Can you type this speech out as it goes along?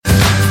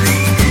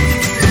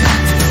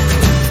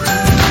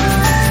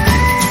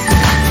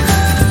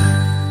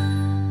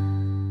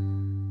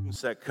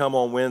teachings that come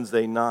on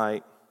Wednesday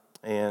night,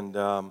 and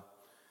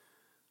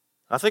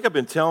I think I've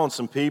been telling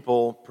some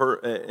people,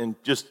 and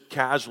just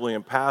casually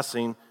in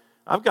passing,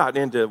 I've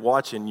gotten into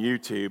watching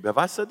YouTube. Have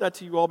I said that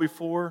to you all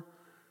before?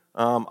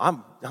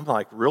 I'm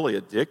like really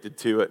addicted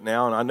to it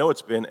now, and I know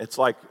it's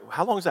like,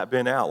 how long has that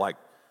been out? Like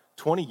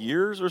 20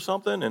 years or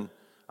something? And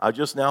I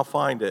just now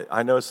find it.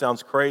 I know it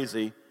sounds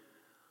crazy,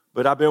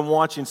 but I've been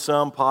watching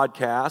some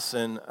podcasts,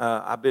 and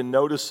I've been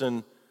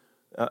noticing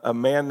a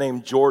man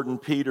named Jordan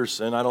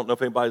Peterson. I don't know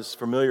if anybody's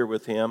familiar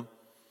with him.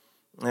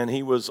 And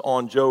he was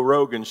on Joe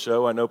Rogan's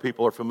show. I know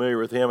people are familiar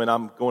with him, and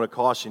I'm going to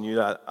caution you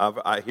that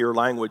I hear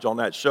language on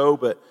that show,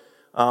 but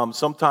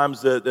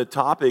sometimes the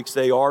topics,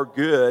 they are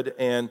good.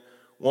 And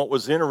what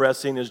was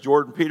interesting is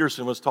Jordan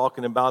Peterson was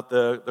talking about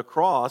the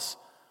cross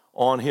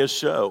on his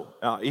show.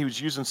 He was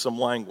using some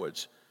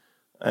language.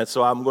 And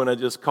so I'm going to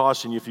just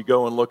caution you, if you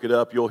go and look it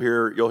up, you'll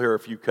hear a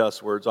few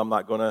cuss words. I'm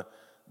not going to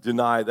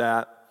deny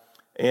that.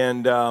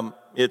 And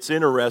it's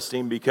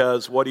interesting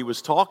because what he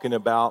was talking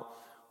about,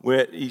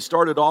 he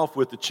started off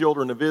with the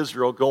children of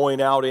Israel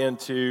going out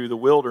into the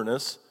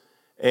wilderness.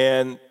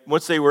 And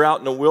once they were out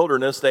in the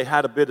wilderness, they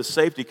had a bit of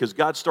safety because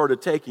God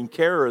started taking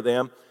care of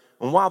them.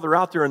 And while they're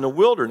out there in the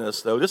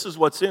wilderness, though, this is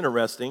what's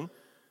interesting,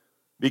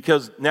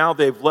 because now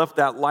they've left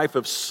that life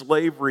of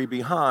slavery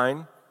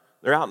behind.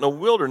 They're out in the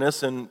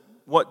wilderness, and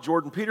what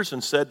Jordan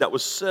Peterson said, that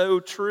was so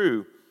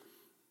true.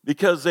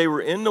 Because they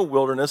were in the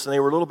wilderness and they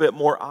were a little bit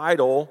more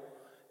idle,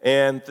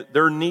 and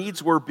their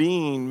needs were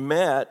being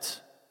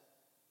met,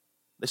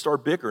 they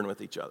started bickering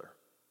with each other.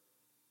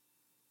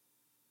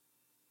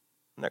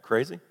 Isn't that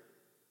crazy?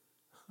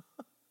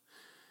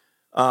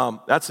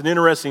 That's an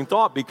interesting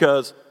thought,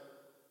 because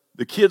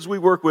the kids we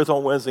work with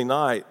on Wednesday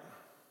night,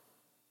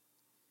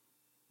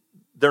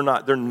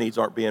 their needs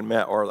aren't being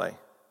met, are they?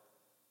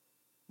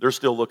 They're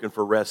still looking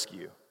for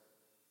rescue.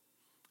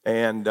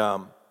 And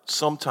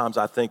sometimes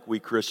I think we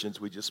Christians,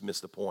 we just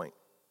miss the point,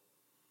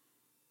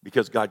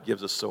 because God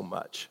gives us so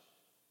much.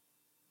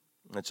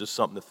 It's just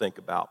something to think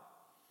about.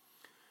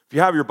 If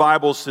you have your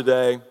Bibles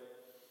today,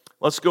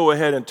 let's go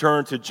ahead and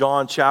turn to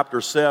John chapter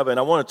 7.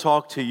 I want to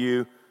talk to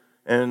you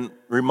and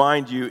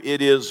remind you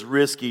it is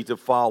risky to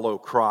follow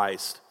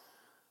Christ.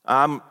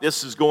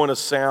 This is going to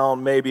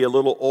sound maybe a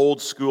little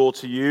old school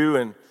to you,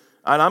 and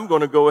I'm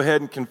going to go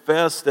ahead and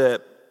confess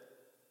that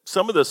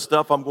some of the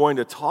stuff I'm going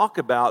to talk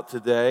about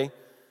today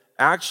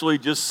actually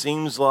just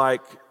seems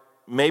like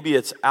maybe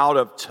it's out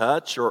of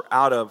touch or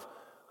out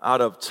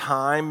of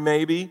time,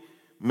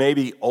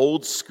 maybe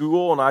old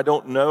school, and I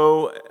don't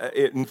know.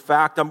 In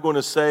fact, I'm going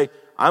to say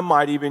I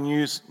might even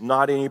use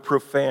not any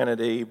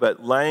profanity,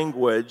 but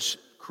language,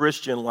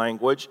 Christian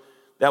language,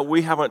 that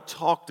we haven't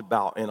talked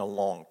about in a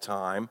long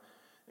time.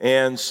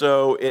 And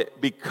so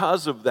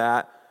because of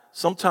that,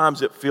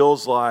 sometimes it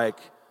feels like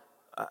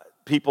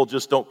people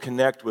just don't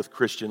connect with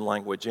Christian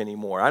language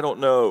anymore. I don't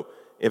know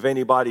if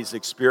anybody's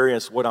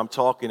experienced what I'm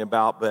talking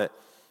about, but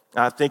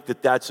I think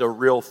that that's a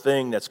real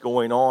thing that's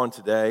going on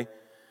today.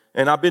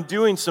 And I've been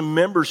doing some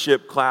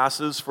membership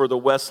classes for the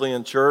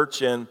Wesleyan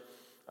Church, and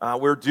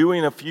we're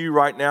doing a few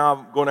right now.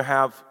 I'm going to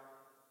have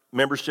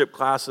membership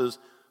classes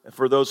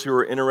for those who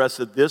are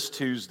interested this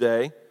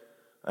Tuesday.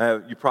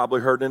 You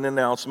probably heard in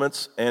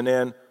announcements. And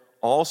then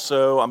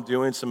also I'm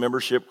doing some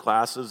membership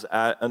classes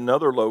at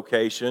another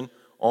location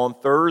on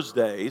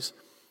Thursdays.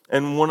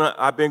 And when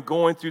I've been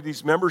going through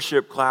these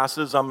membership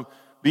classes, I'm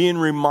being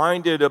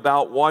reminded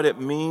about what it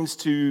means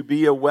to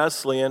be a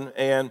Wesleyan,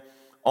 and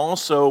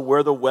also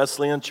where the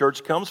Wesleyan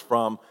Church comes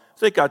from. I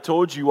think I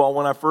told you all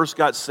when I first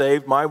got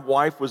saved, my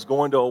wife was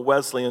going to a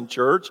Wesleyan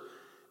church,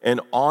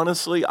 and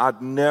honestly,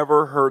 I'd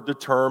never heard the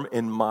term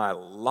in my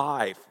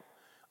life.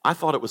 I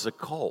thought it was a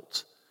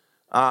cult.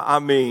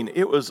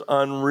 It was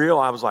unreal.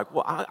 I was like,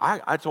 well,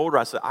 I told her,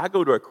 I said, I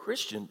go to a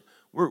Christian.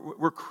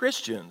 We're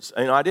Christians,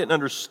 and I didn't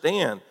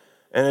understand.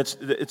 And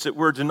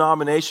we're a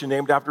denomination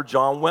named after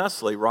John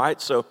Wesley, right?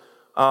 So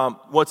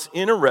what's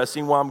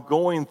interesting, while I'm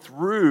going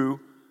through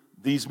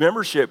these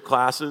membership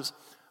classes,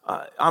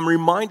 I'm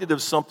reminded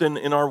of something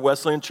in our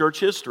Wesleyan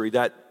church history,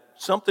 that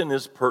something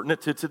is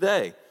pertinent to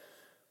today.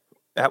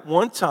 At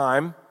one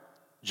time,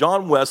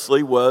 John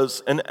Wesley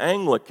was an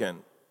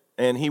Anglican,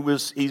 and he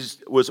was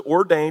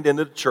ordained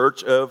into the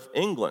Church of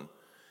England.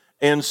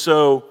 And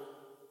so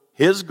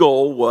his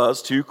goal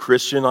was to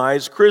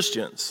Christianize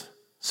Christians.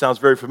 Sounds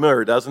very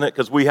familiar, doesn't it?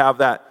 Because we have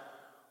that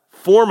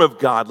form of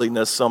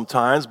godliness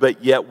sometimes,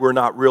 but yet we're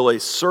not really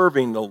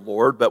serving the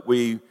Lord, but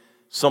we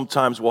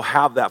sometimes will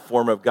have that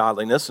form of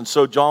godliness. And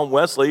so John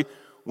Wesley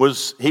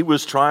was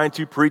trying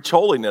to preach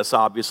holiness,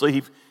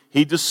 obviously.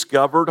 He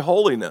discovered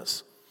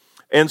holiness.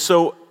 And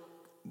so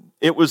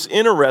it was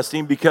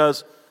interesting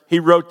because he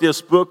wrote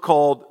this book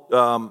called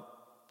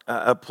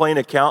A Plain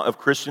Account of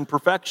Christian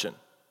Perfection.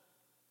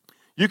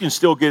 You can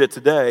still get it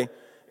today,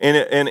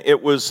 and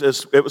it was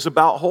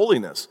about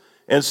holiness.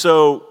 And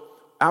so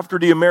after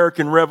the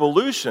American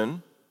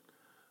Revolution,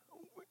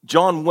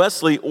 John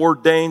Wesley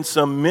ordained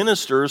some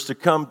ministers to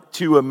come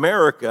to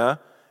America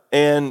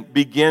and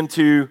begin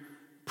to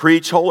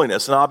preach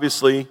holiness. And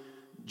obviously,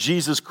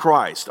 Jesus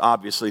Christ,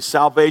 obviously.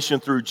 Salvation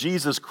through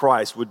Jesus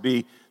Christ would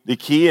be the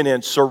key, and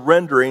then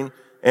surrendering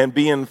and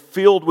being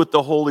filled with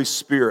the Holy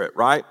Spirit,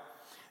 right?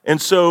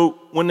 And so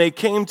when they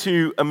came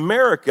to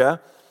America,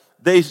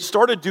 they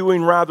started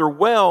doing rather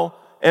well,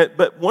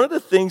 but one of the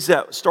things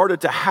that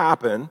started to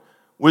happen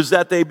was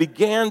that they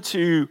began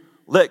to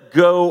let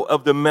go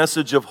of the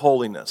message of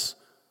holiness,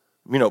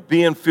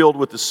 being filled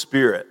with the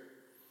Spirit.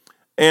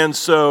 And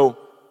so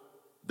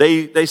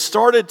they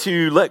started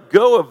to let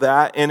go of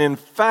that, and in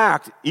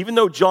fact, even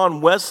though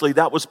John Wesley,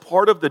 that was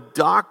part of the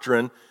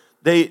doctrine,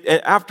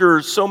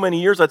 after so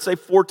many years, I'd say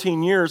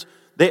 14 years,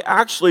 they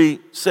actually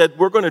said,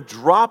 we're going to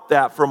drop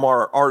that from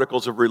our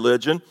articles of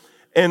religion.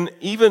 And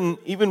even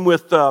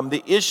with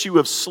the issue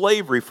of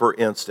slavery, for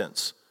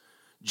instance,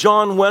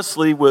 John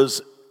Wesley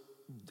was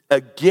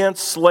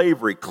against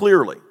slavery,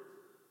 clearly.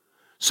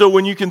 So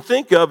when you can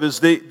think of is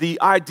the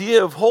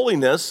idea of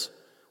holiness,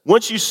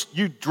 once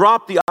you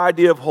drop the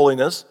idea of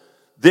holiness,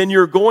 then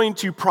you're going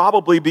to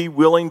probably be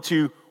willing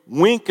to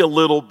wink a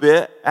little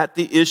bit at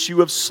the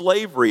issue of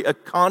slavery, a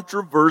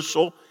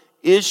controversial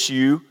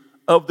issue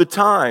of the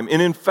time. And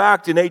in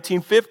fact, in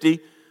 1850,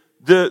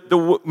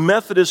 the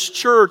Methodist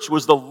Church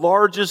was the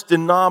largest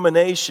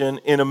denomination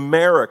in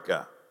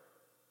America.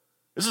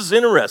 This is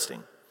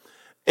interesting.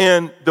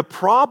 And the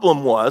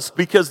problem was,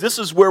 because this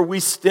is where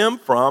we stem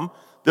from,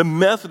 the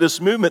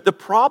Methodist movement, the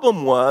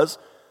problem was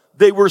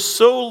they were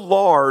so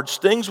large,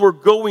 things were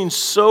going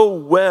so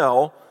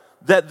well,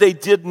 that they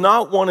did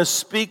not want to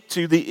speak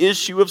to the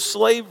issue of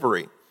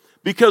slavery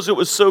because it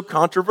was so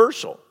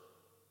controversial.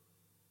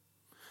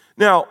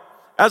 Now,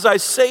 as I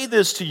say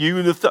this to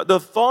you, the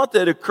thought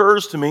that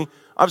occurs to me,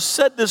 I've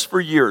said this for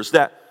years,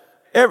 that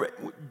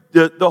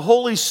the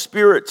Holy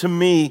Spirit, to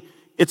me,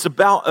 it's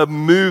about a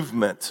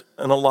movement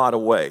in a lot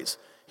of ways.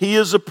 He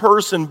is a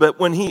person, but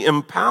when He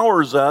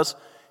empowers us,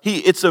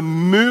 it's a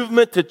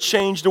movement to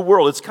change the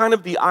world. It's kind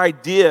of the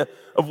idea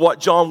of what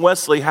John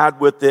Wesley had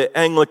with the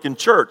Anglican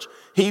Church.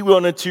 He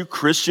wanted to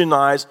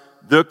Christianize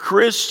the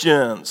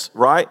Christians,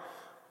 right?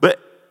 But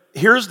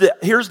here's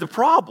the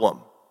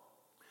problem.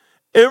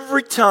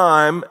 Every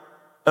time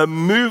a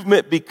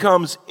movement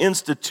becomes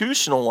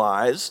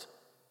institutionalized,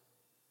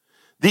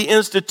 the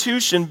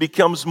institution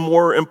becomes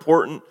more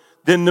important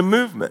than the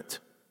movement.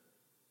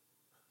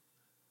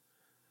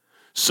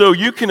 So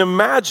you can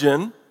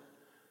imagine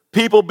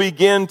people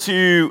begin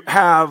to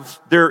have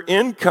their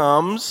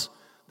incomes,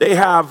 they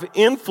have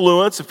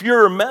influence. If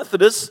you're a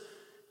Methodist,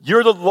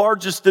 you're the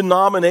largest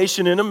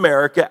denomination in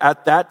America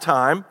at that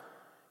time.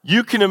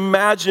 You can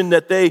imagine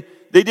that they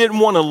didn't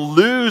want to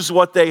lose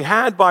what they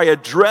had by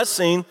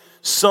addressing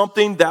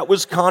something that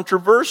was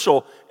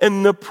controversial.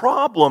 And the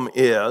problem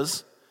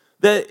is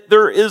that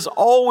there is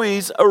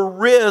always a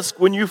risk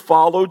when you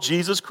follow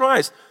Jesus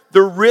Christ.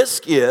 The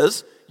risk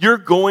is you're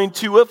going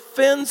to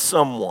offend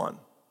someone.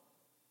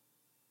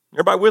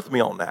 Everybody with me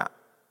on that?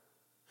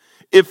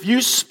 If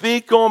you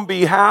speak on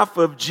behalf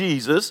of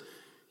Jesus,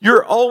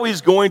 you're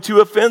always going to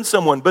offend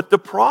someone. But the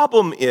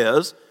problem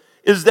is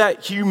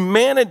that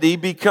humanity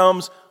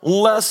becomes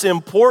less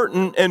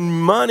important,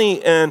 and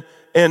money and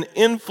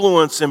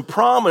influence and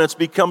prominence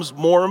becomes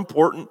more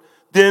important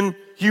than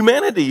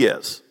humanity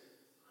is,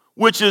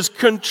 which is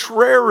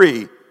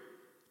contrary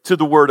to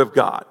the Word of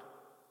God.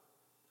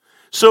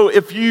 So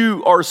if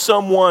you are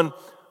someone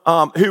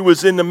who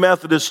was in the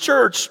Methodist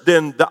Church,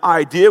 then the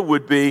idea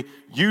would be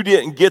you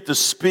didn't get to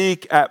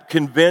speak at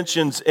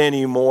conventions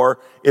anymore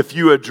if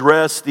you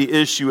address the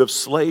issue of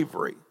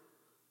slavery.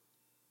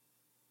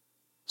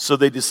 So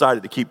they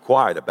decided to keep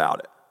quiet about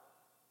it.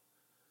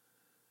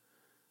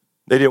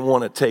 They didn't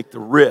want to take the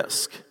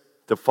risk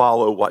to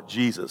follow what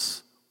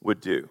Jesus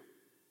would do.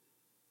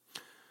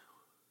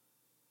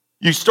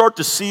 You start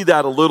to see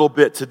that a little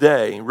bit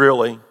today,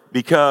 really,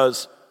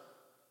 because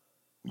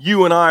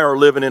you and I are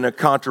living in a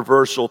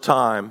controversial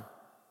time.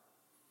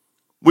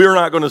 We're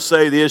not going to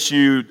say the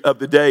issue of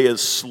the day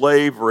is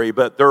slavery,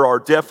 but there are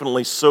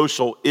definitely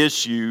social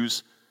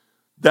issues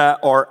that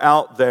are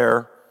out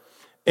there.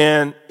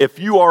 And if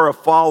you are a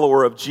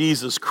follower of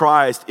Jesus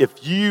Christ,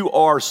 if you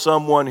are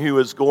someone who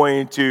is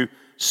going to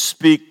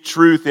speak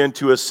truth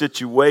into a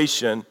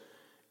situation,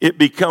 it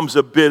becomes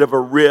a bit of a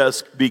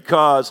risk,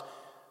 because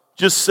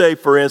just say,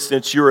 for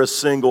instance, you're a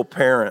single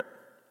parent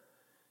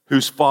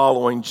who's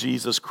following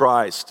Jesus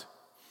Christ.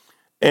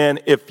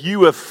 And if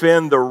you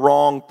offend the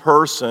wrong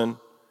person,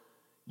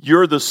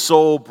 you're the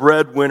sole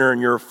breadwinner in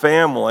your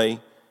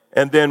family,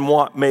 and then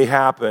what may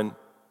happen?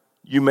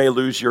 You may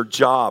lose your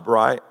job,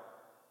 right?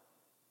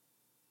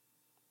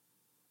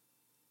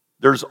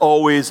 There's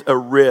always a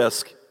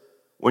risk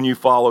when you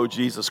follow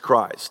Jesus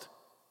Christ.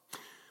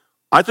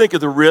 I think of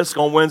the risk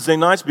on Wednesday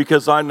nights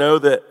because I know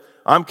that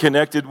I'm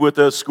connected with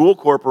a school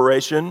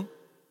corporation,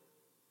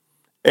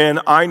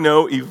 and I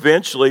know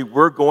eventually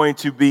we're going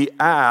to be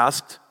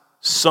asked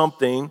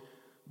something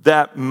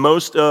that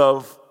most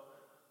of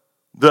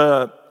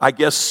the,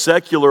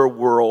 secular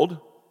world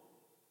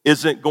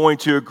isn't going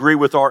to agree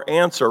with our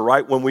answer,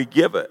 right, when we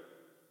give it.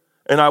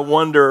 And I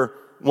wonder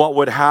what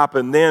would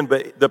happen then.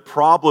 But the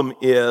problem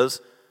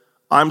is,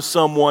 I'm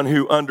someone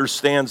who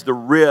understands the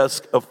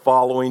risk of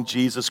following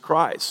Jesus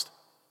Christ.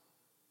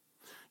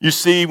 You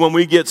see, when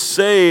we get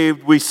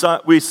saved, we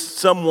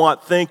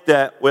somewhat think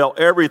that, well,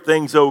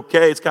 everything's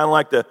okay. It's kind of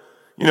like the,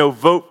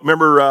 vote.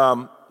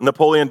 Remember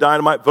Napoleon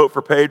Dynamite, vote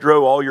for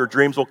Pedro, all your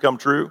dreams will come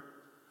true.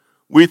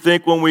 We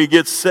think when we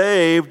get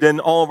saved, then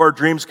all of our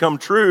dreams come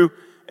true,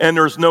 and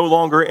there's no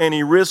longer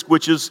any risk,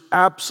 which is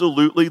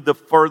absolutely the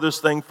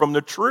furthest thing from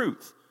the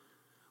truth.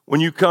 When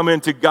you come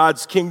into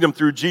God's kingdom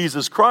through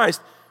Jesus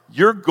Christ,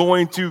 you're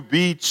going to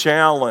be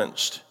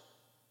challenged.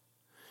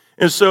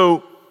 And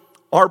so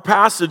our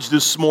passage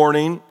this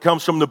morning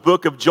comes from the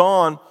book of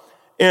John,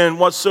 and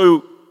what's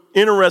so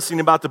interesting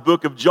about the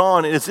book of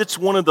John is it's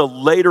one of the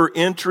later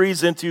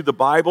entries into the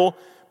Bible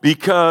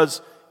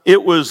because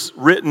it was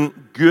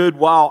written good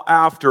while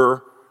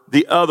after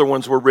the other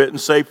ones were written.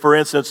 Say, for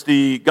instance,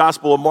 the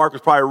Gospel of Mark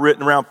was probably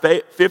written around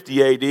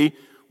 50 AD.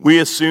 We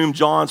assume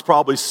John's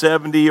probably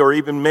 70 or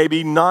even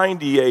maybe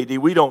 90 AD.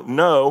 We don't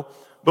know,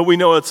 but we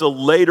know it's a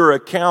later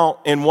account,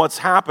 and what's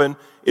happened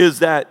is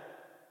that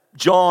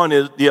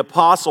the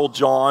Apostle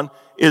John,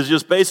 is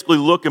just basically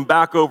looking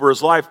back over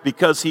his life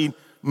because he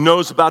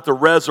knows about the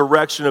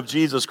resurrection of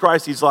Jesus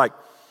Christ. He's like,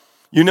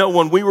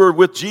 when we were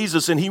with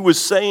Jesus and he was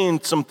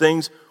saying some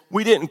things,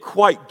 we didn't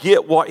quite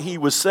get what he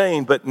was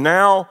saying, but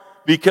now,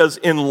 because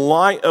in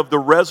light of the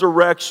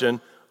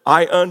resurrection,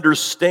 I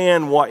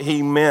understand what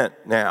he meant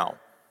now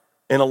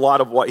in a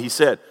lot of what he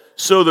said.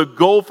 So the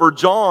goal for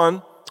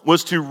John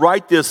was to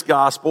write this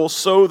gospel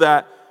so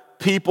that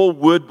people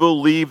would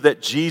believe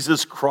that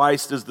Jesus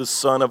Christ is the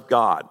Son of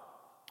God.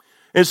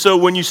 And so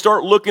when you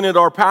start looking at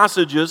our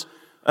passages,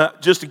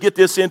 just to get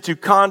this into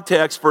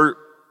context for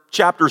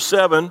chapter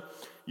 7,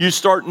 you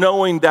start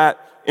knowing that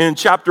in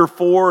chapter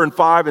 4 and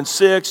 5 and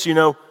 6,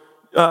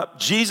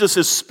 Jesus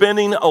is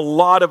spending a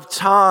lot of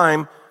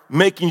time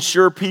making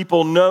sure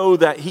people know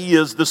that he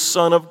is the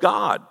Son of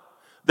God,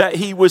 that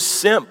he was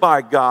sent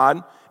by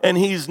God, and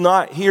he's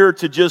not here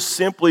to just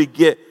simply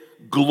get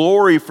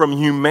glory from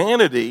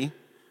humanity,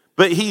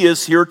 but he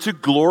is here to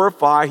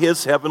glorify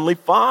his heavenly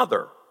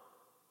Father.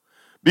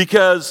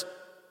 Because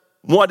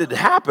what had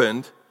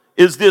happened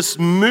is this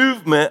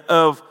movement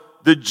of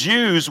the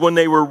Jews when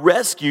they were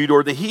rescued,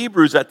 or the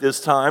Hebrews at this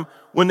time,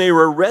 when they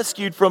were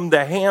rescued from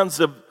the hands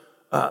of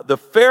the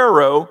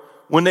Pharaoh,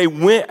 when they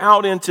went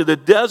out into the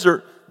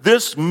desert,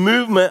 this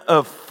movement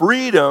of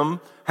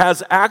freedom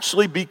has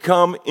actually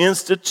become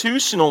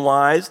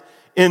institutionalized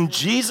in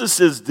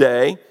Jesus'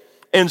 day.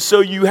 And so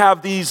you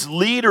have these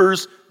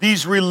leaders,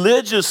 these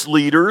religious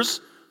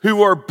leaders,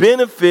 who are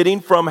benefiting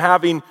from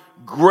having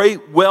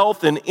great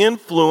wealth and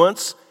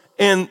influence,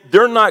 and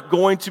they're not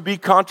going to be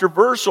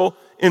controversial.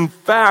 In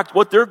fact,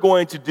 what they're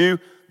going to do,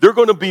 they're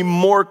going to be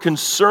more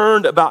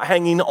concerned about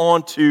hanging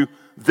on to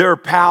their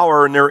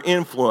power and their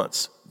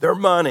influence, their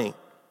money.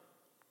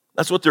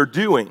 That's what they're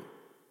doing.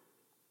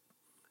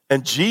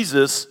 And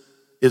Jesus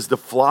is the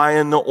fly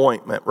in the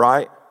ointment,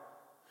 right?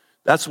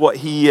 That's what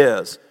he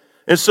is.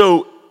 And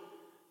so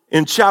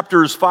in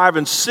chapters 5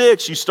 and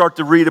 6, you start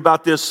to read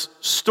about this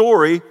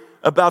story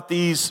about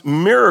these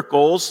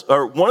miracles,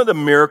 or one of the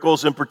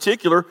miracles in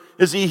particular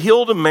is he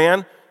healed a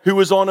man who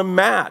was on a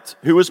mat,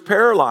 who was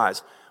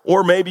paralyzed.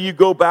 Or maybe you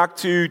go back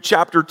to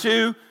chapter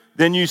 2,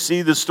 then you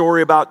see the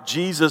story about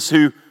Jesus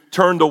who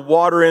turned the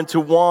water into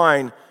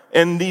wine.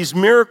 And these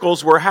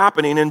miracles were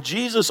happening. And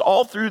Jesus,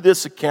 all through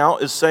this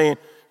account, is saying,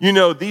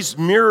 these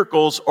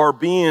miracles are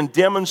being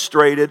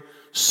demonstrated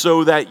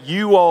so that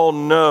you all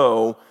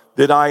know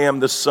that I am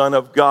the Son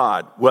of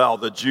God. Well,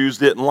 the Jews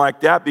didn't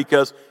like that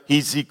because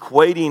he's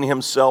equating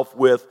himself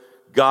with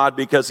God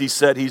because he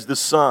said he's the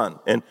Son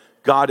and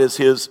God is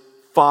his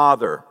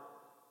Father.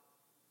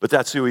 But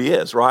that's who he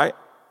is, right?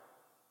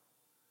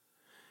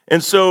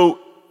 And so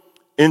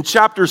in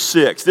chapter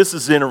 6, this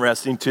is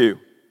interesting too.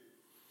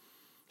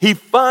 He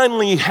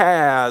finally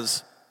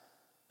has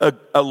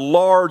a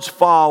large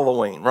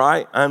following,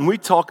 right? And we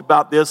talk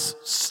about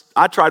this.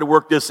 I try to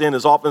work this in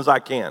as often as I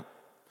can.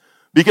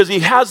 Because he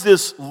has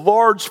this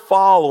large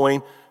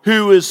following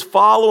who is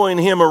following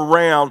him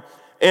around.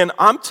 And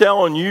I'm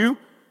telling you,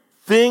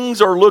 things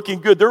are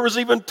looking good. There was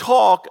even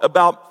talk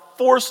about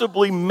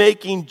forcibly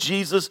making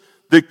Jesus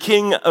the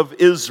king of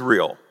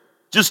Israel.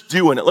 Just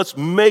doing it. Let's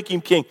make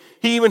him king.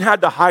 He even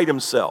had to hide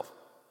himself.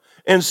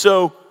 And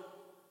so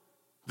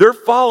they're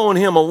following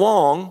him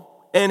along,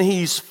 and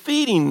he's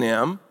feeding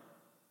them,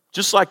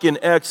 just like in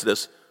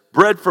Exodus,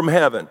 bread from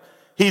heaven.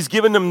 He's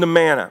giving them the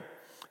manna.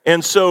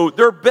 And so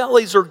their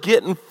bellies are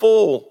getting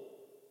full.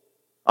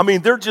 I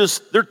mean, they're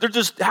just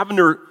having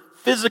their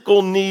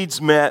physical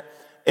needs met.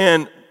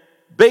 And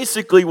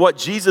basically what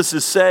Jesus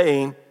is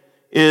saying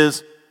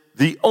is,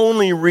 the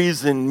only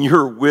reason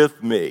you're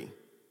with me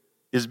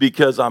is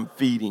because I'm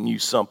feeding you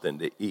something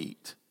to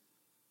eat.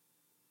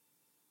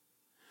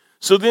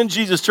 So then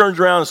Jesus turns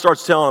around and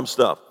starts telling them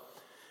stuff.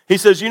 He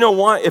says, you know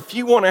what? If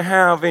you want to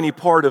have any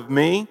part of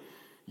me,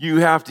 you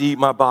have to eat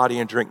my body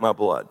and drink my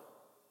blood.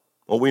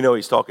 Well, we know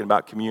he's talking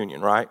about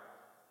communion, right?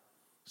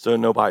 So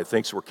nobody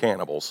thinks we're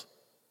cannibals.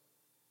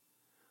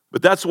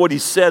 But that's what he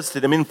says to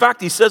them. In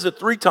fact, he says it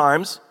 3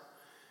 times.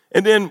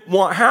 And then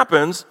what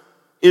happens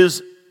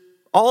is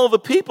all the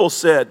people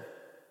said,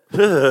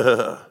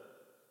 that's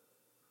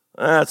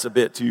a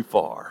bit too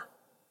far.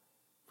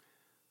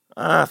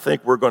 I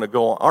think we're going to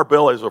go on. Our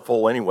bellies are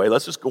full anyway.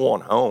 Let's just go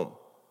on home.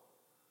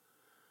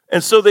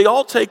 And so they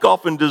all take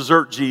off and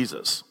desert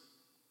Jesus,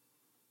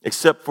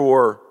 except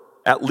for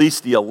at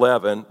least the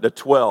 11, the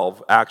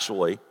 12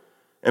 actually.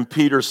 And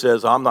Peter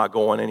says, I'm not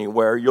going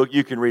anywhere.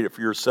 You can read it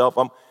for yourself.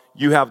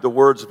 You have the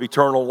words of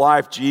eternal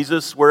life,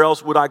 Jesus. Where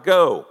else would I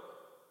go?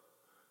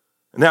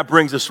 And that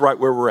brings us right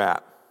where we're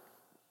at.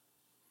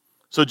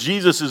 So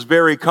Jesus is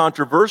very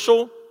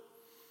controversial,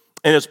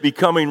 and it's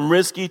becoming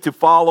risky to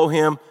follow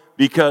him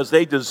because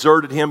they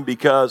deserted him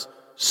because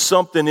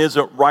something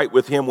isn't right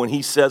with him when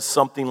he says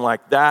something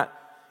like that.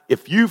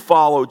 If you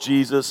follow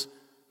Jesus,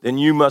 then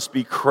you must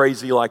be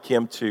crazy like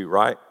him too,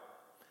 right?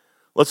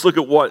 Let's look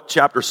at what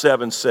chapter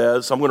 7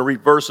 says. I'm going to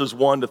read verses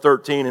 1 to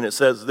 13, and it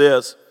says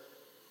this.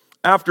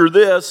 After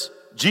this,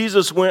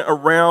 Jesus went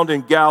around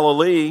in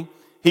Galilee.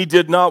 He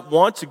did not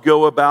want to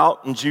go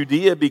about in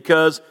Judea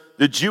because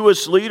the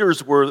Jewish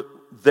leaders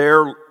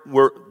there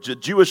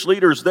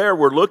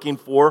were looking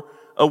for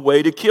a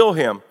way to kill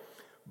him.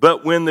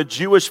 But when the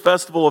Jewish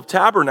festival of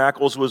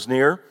tabernacles was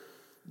near,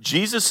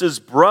 Jesus'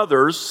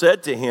 brothers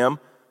said to him,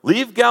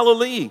 leave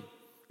Galilee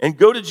and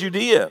go to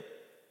Judea,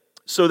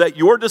 so that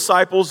your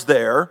disciples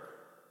there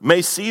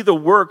may see the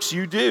works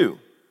you do.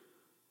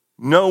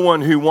 No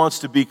one who wants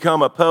to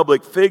become a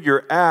public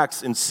figure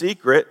acts in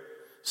secret.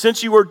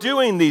 Since you are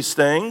doing these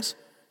things,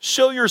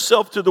 show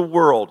yourself to the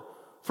world,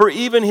 for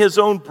even his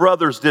own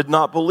brothers did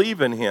not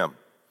believe in him.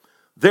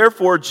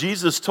 Therefore,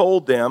 Jesus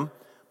told them,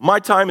 my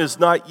time is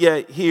not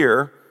yet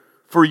here.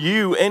 For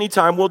you, any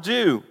time will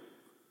do.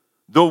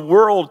 The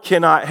world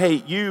cannot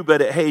hate you,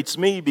 but it hates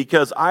me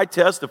because I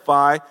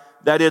testify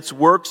that its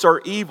works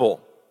are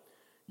evil.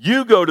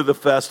 You go to the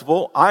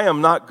festival. I am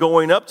not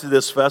going up to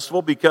this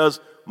festival because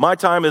my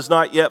time is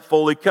not yet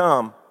fully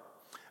come.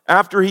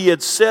 After he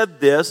had said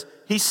this,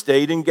 he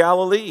stayed in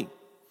Galilee.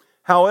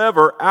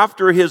 However,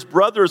 after his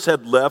brothers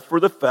had left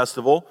for the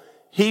festival,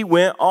 he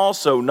went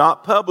also,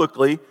 not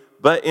publicly,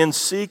 but in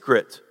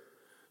secret.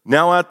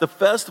 Now at the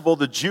festival,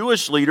 the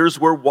Jewish leaders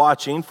were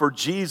watching for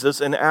Jesus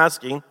and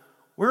asking,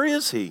 where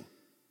is he?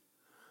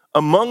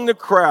 Among the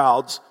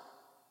crowds,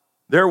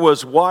 there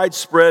was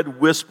widespread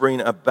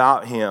whispering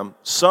about him.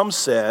 Some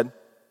said,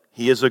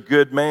 he is a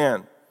good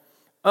man.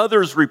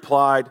 Others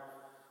replied,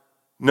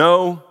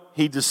 no,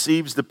 he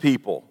deceives the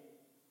people.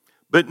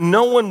 But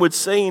no one would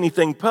say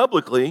anything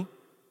publicly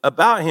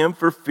about him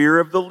for fear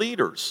of the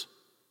leaders.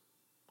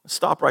 Let's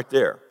stop right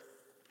there.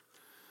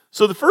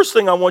 So the first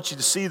thing I want you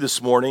to see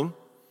this morning,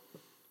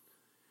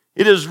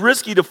 it is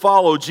risky to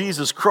follow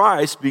Jesus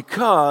Christ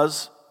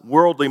because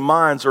worldly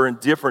minds are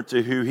indifferent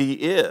to who he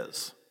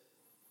is.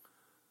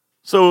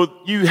 So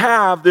you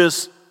have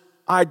this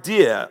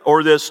idea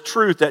or this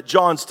truth that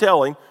John's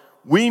telling.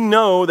 We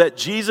know that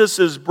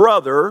Jesus'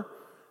 brother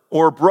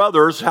or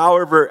brothers,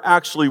 however it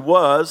actually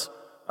was,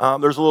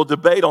 there's a little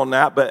debate on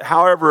that, but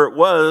however it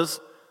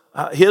was,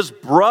 his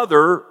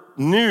brother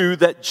knew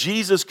that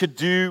Jesus could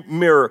do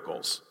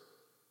miracles,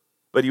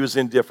 but he was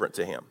indifferent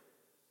to him.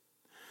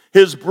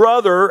 His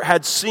brother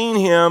had seen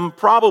him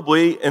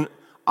probably, and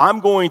I'm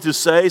going to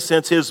say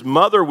since his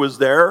mother was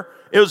there,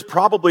 it was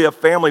probably a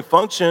family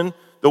function,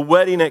 the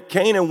wedding at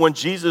Cana, when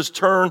Jesus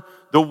turned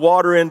the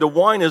water into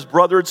wine, his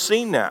brother had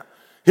seen that.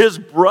 His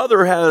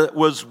brother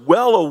was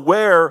well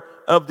aware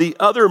of the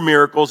other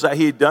miracles that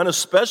he had done,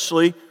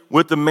 especially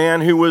with the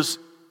man who was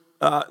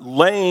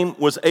lame,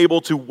 was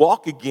able to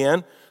walk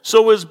again.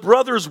 So his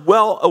brother's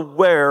well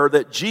aware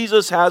that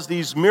Jesus has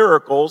these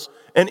miracles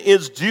and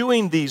is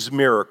doing these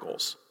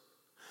miracles.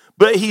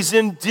 But he's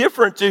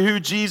indifferent to who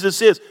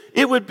Jesus is.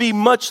 It would be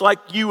much like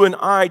you and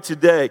I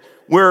today,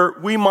 where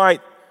we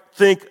might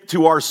think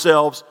to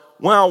ourselves,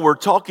 well, we're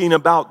talking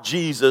about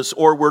Jesus,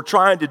 or we're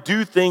trying to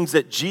do things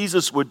that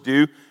Jesus would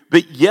do,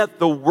 but yet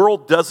the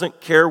world doesn't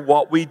care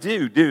what we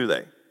do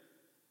they?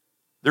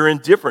 They're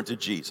indifferent to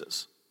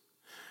Jesus.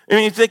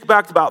 And you think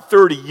back to about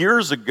 30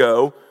 years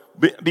ago,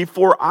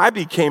 before I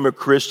became a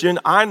Christian,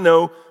 I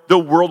know the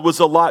world was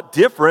a lot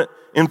different.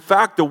 In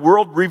fact, the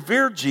world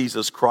revered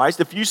Jesus Christ.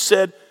 If you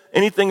said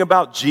anything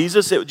about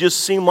Jesus, it would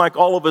just seem like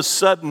all of a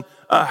sudden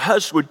a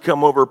hush would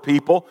come over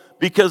people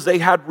because they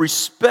had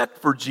respect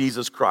for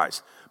Jesus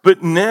Christ.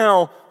 But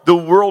now the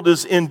world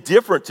is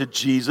indifferent to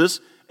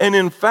Jesus. And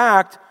in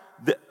fact,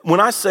 when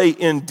I say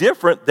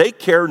indifferent, they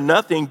care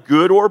nothing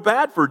good or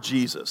bad for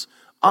Jesus.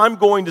 I'm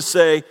going to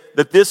say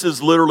that this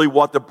is literally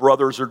what the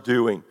brothers are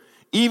doing.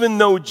 Even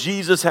though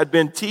Jesus had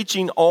been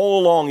teaching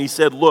all along, he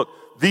said, look,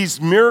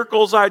 these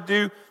miracles I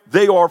do,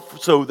 they are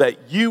so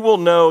that you will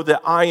know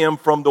that I am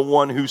from the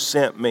one who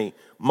sent me,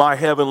 my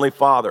heavenly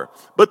Father.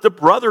 But the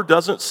brother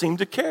doesn't seem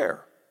to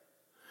care.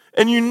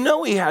 And you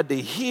know he had to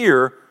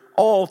hear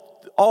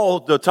all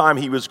the time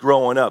he was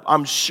growing up.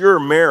 I'm sure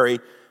Mary,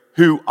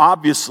 who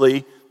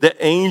obviously the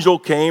angel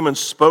came and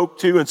spoke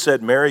to and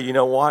said, Mary, you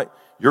know what?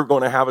 You're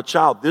going to have a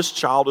child. This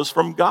child is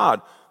from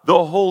God.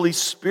 the Holy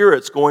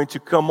Spirit's going to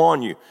come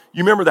on you.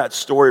 You remember that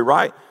story,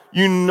 right?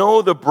 You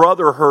know the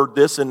brother heard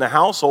this in the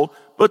household,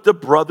 but the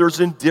brother's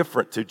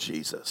indifferent to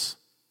Jesus.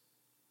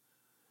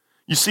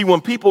 You see,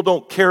 when people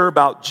don't care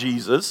about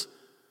Jesus,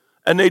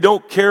 and they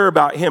don't care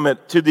about him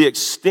to the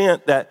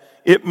extent that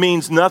it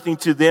means nothing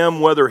to them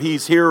whether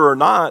he's here or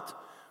not,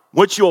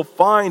 what you'll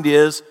find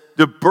is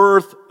the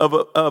birth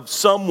of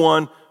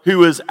someone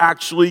who is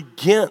actually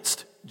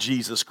against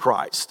Jesus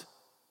Christ.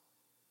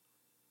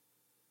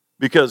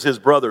 Because his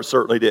brother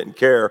certainly didn't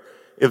care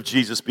if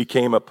Jesus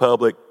became a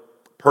public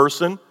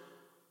person.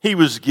 He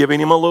was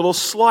giving him a little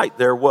slight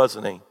there,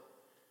 wasn't he?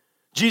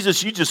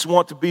 Jesus, you just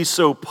want to be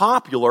so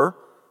popular.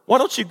 Why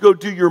don't you go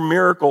do your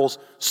miracles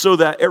so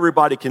that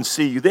everybody can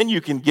see you? Then you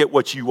can get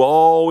what you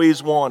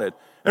always wanted.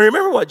 And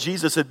remember what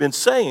Jesus had been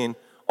saying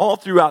all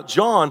throughout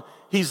John.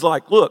 He's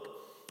like, look,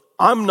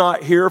 I'm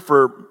not here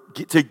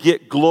to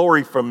get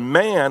glory from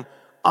man.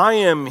 I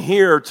am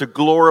here to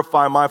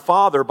glorify my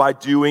Father by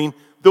doing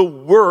the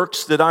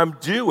works that I'm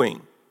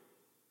doing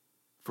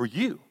for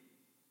you.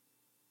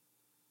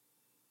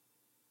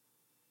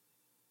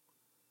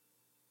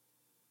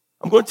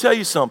 I'm going to tell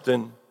you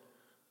something.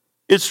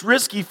 It's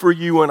risky for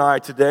you and I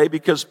today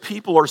because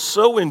people are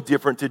so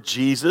indifferent to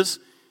Jesus.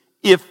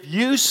 If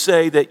you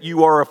say that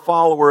you are a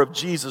follower of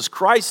Jesus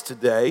Christ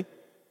today,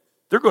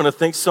 they're going to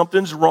think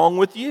something's wrong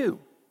with you.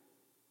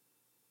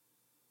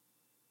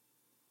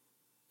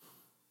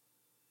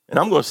 And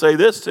I'm going to say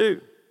this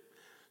too.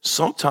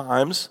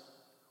 Sometimes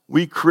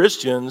we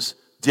Christians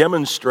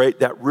demonstrate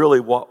that really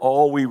what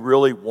all we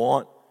really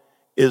want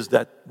is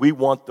that we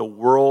want the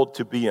world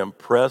to be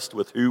impressed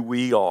with who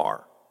we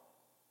are.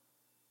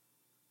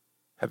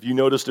 Have you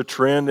noticed a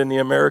trend in the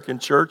American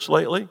church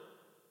lately?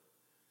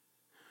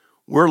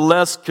 We're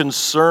less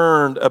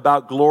concerned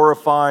about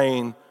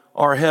glorifying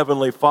our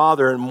Heavenly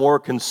Father and more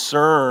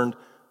concerned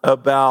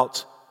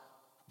about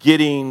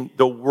getting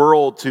the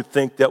world to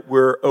think that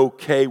we're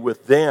okay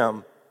with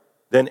them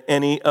than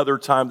any other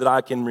time that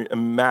I can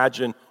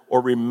imagine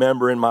or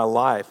remember in my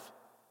life.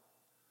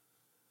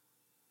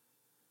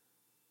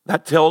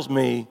 That tells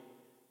me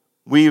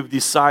we've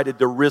decided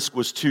the risk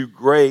was too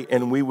great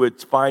and we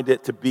would find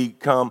it to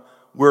become,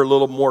 we're a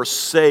little more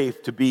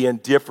safe to be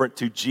indifferent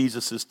to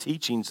Jesus'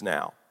 teachings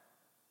now.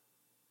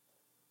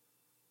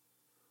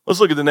 Let's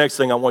look at the next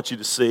thing I want you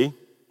to see.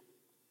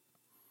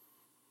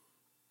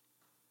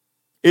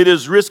 It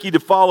is risky to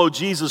follow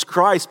Jesus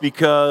Christ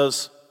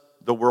because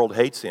the world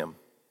hates him.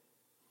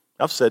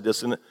 I've said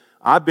this, and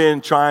I've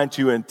been trying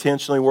to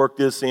intentionally work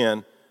this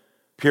in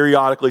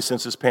periodically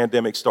since this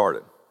pandemic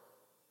started.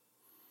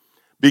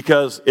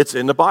 Because it's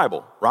in the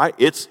Bible, right?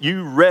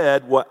 You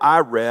read what I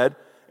read,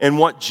 and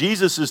what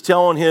Jesus is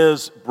telling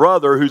his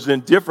brother who's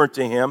indifferent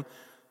to him,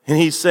 and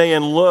he's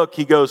saying, look,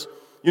 he goes,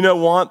 you know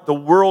what? The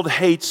world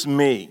hates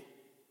me.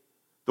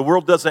 The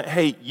world doesn't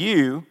hate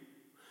you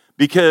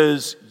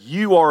because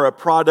you are a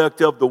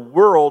product of the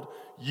world.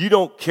 You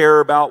don't care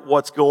about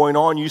what's going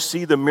on. You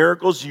see the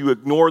miracles. You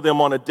ignore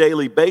them on a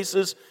daily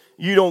basis.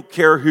 You don't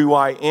care who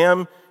I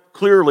am.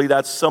 Clearly,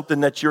 that's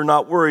something that you're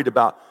not worried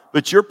about.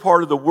 But you're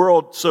part of the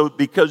world, so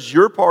because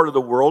you're part of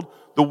the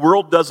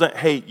world doesn't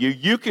hate you.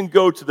 You can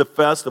go to the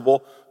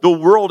festival. The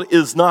world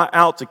is not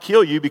out to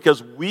kill you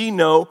because we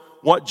know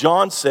what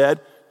John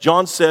said.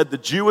 John said the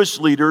Jewish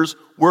leaders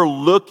were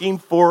looking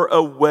for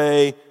a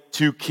way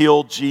to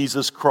kill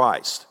Jesus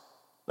Christ.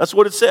 That's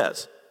what it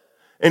says.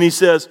 And he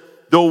says,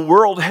 the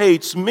world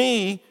hates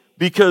me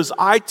because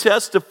I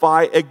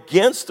testify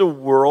against the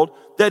world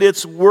that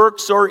its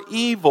works are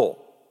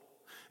evil.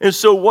 And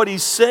so what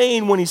he's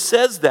saying when he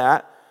says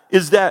that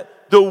is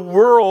that the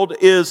world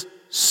is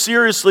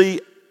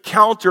seriously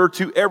counter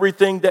to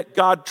everything that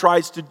God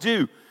tries to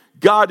do.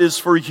 God is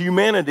for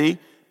humanity,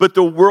 but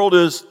the world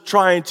is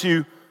trying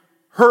to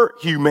hurt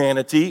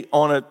humanity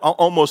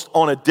almost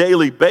on a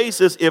daily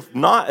basis, if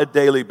not a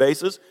daily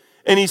basis.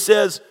 And he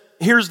says,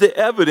 here's the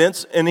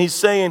evidence, and he's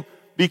saying,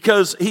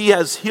 because he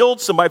has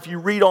healed somebody, if you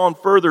read on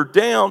further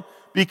down,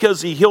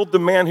 because he healed the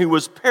man who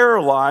was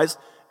paralyzed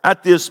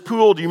at this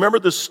pool. Do you remember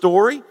the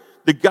story?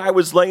 The guy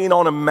was laying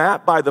on a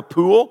mat by the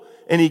pool,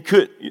 and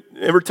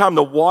every time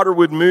the water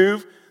would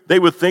move, they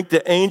would think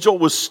the angel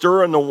was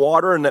stirring the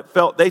water, and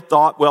they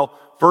thought, well,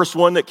 first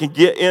one that can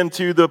get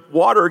into the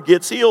water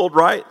gets healed,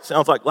 right?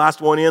 Sounds like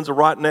last one in's a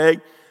rotten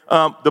egg.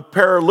 The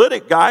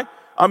paralytic guy,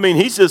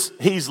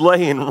 he's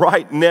laying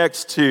right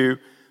next to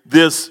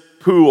this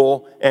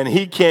pool, and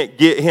he can't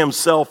get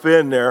himself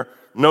in there.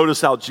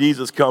 Notice how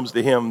Jesus comes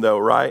to him, though,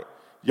 right?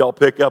 Y'all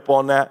pick up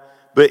on that?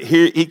 But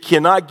he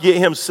cannot get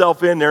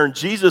himself in there, and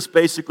Jesus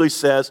basically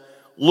says,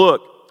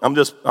 look,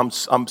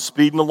 I'm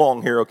speeding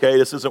along here, okay?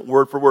 This isn't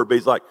word for word, but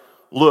he's like,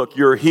 look,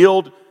 you're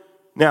healed.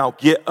 Now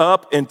get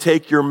up and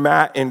take your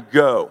mat and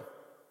go.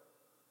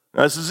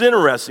 Now this is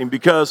interesting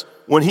because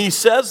when he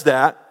says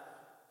that,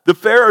 the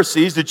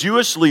Pharisees, the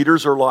Jewish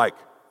leaders, are like,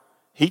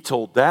 he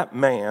told that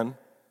man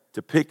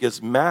to pick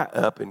his mat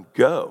up and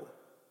go.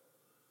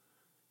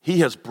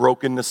 He has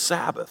broken the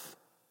Sabbath.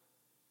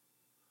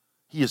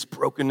 He has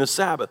broken the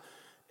Sabbath.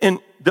 And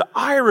the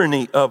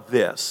irony of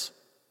this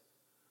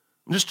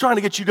I'm just trying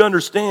to get you to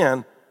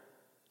understand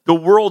the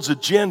world's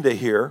agenda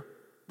here.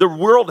 The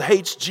world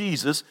hates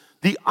Jesus.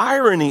 The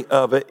irony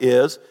of it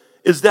is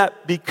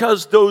that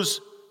because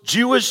those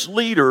Jewish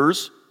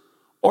leaders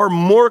are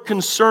more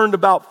concerned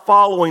about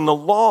following the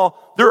law,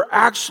 they're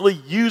actually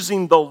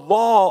using the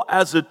law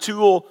as a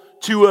tool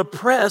to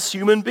oppress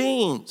human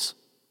beings.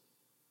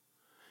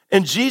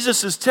 And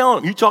Jesus is telling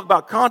them, you talk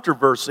about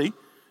controversy,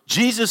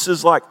 Jesus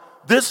is like,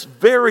 this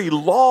very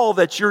law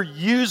that you're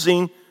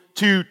using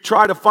to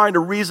try to find a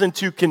reason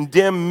to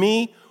condemn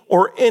me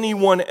or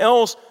anyone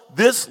else,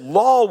 this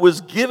law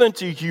was given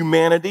to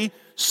humanity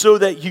so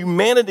that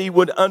humanity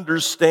would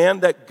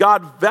understand that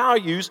God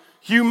values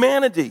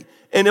humanity.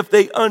 And if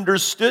they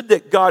understood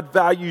that God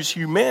values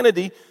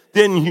humanity,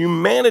 then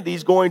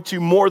humanity's going to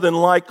more than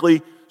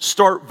likely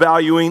start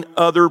valuing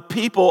other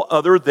people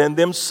other than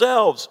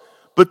themselves.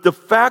 But the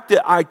fact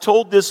that I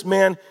told this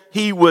man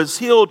he was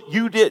healed,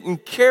 you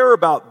didn't care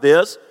about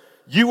this.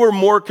 You were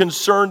more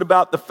concerned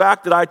about the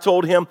fact that I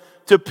told him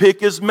to pick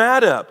his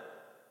mat up.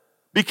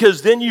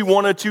 Because then you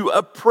wanted to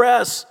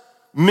oppress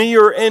me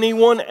or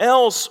anyone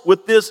else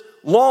with this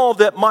law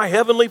that my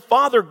heavenly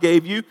Father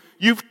gave you.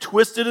 You've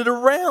twisted it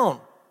around.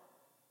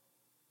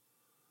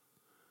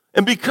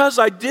 And because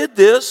I did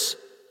this,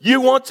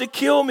 you want to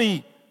kill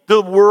me.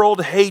 The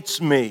world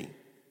hates me.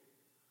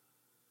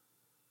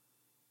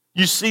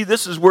 You see,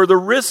 this is where the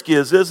risk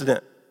is, isn't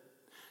it?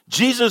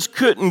 Jesus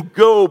couldn't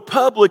go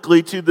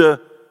publicly to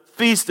the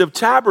Feast of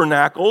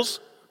Tabernacles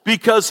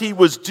because he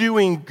was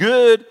doing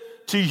good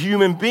to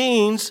human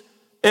beings,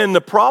 and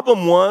the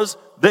problem was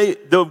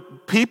the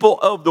people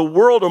of the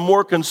world are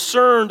more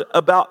concerned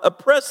about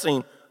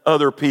oppressing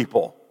other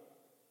people.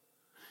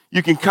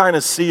 You can kind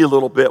of see a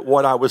little bit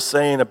what I was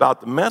saying about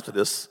the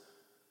Methodists,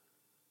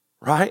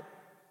 right?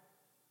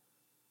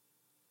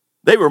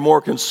 They were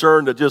more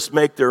concerned to just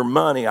make their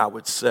money, I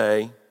would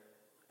say,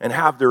 and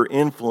have their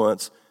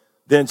influence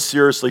than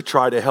seriously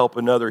try to help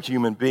another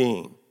human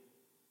being.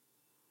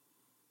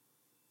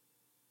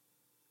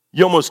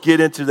 You almost get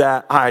into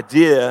that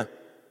idea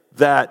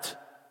that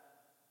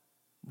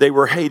they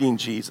were hating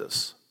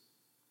Jesus.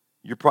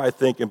 You're probably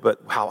thinking,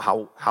 but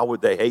how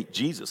would they hate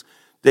Jesus?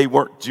 They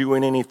weren't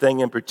doing anything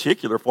in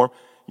particular for him.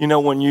 You know,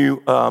 when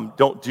you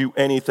don't do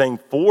anything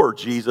for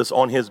Jesus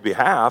on his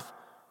behalf,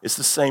 it's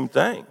the same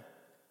thing.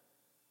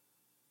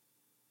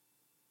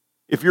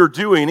 If you're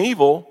doing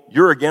evil,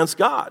 you're against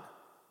God.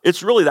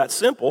 It's really that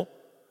simple.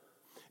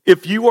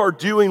 If you are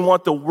doing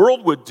what the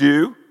world would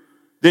do,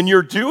 then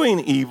you're doing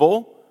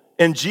evil,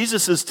 and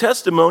Jesus'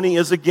 testimony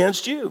is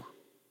against you.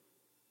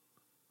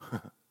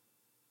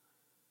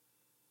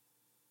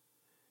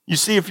 You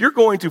see, if you're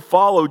going to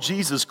follow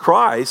Jesus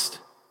Christ,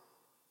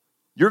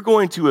 you're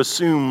going to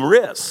assume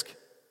risk.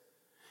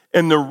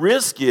 And the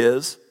risk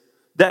is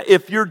that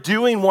if you're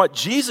doing what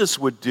Jesus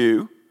would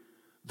do,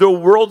 the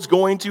world's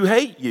going to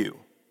hate you.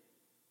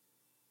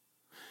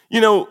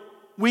 You know,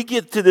 we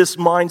get to this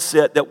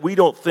mindset that we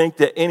don't think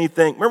that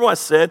anything, remember what I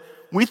said?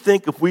 We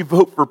think if we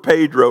vote for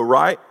Pedro,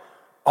 right,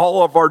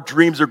 all of our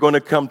dreams are going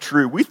to come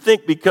true. We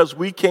think because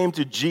we came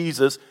to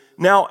Jesus,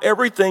 now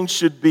everything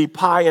should be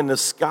pie in the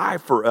sky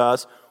for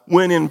us,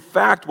 when in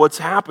fact what's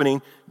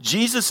happening,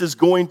 Jesus is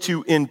going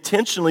to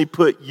intentionally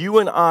put you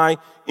and I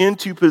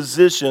into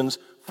positions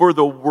for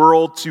the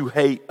world to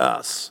hate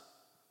us.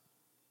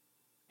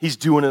 He's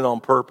doing it on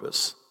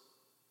purpose.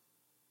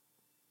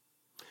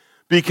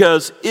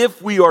 Because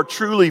if we are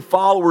truly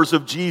followers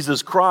of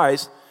Jesus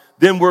Christ,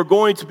 then we're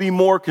going to be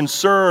more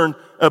concerned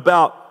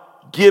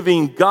about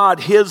giving God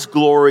his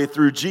glory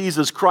through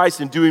Jesus Christ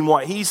and doing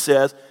what he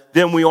says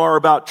than we are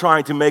about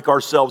trying to make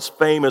ourselves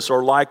famous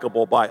or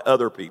likable by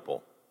other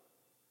people.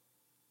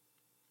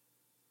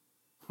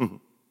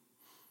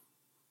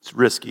 It's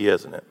risky,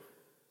 isn't it?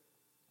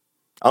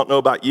 I don't know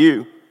about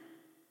you.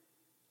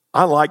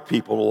 I like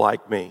people to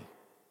like me.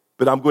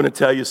 But I'm going to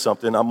tell you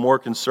something. I'm more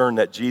concerned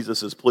that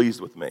Jesus is pleased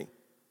with me.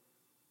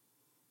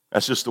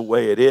 That's just the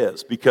way it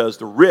is. Because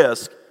the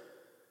risk,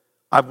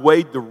 I've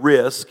weighed the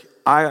risk.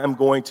 I am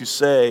going to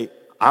say,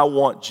 I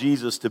want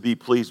Jesus to be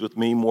pleased with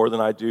me more than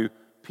I do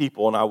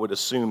people, and I would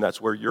assume that's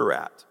where you're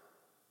at.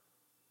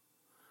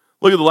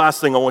 Look at the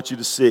last thing I want you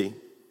to see.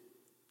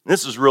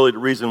 This is really the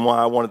reason why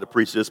I wanted to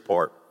preach this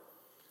part.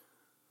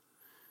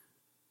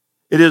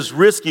 It is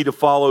risky to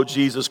follow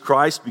Jesus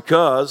Christ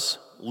because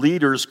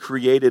leaders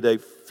created a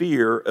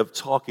fear of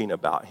talking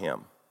about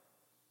him.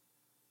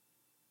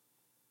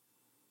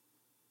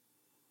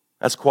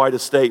 That's quite a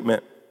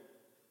statement.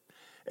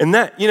 And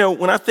that, you know,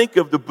 when I think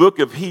of the book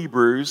of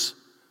Hebrews,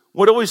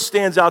 what always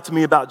stands out to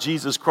me about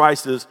Jesus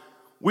Christ is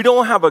we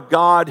don't have a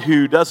God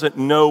who doesn't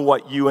know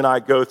what you and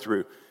I go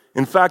through.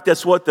 In fact,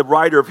 that's what the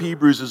writer of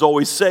Hebrews is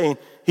always saying.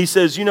 He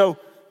says, you know,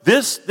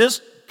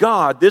 this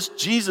God, this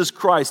Jesus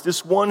Christ,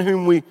 this one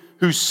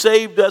who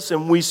saved us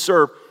and we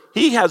serve,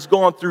 he has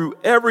gone through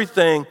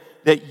everything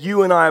that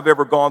you and I have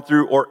ever gone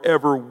through or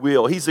ever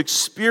will. He's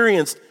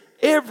experienced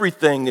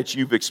everything that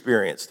you've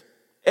experienced.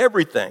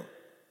 Everything.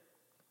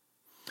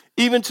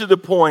 Even to the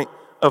point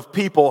of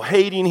people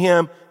hating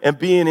him and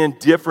being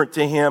indifferent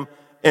to him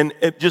and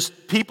it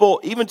just people,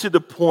 even to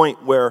the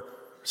point where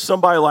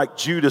somebody like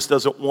Judas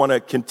doesn't want to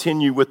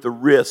continue with the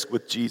risk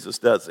with Jesus,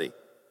 does he?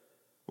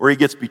 Where he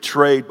gets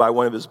betrayed by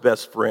one of his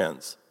best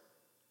friends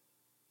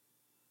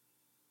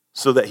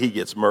so that he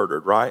gets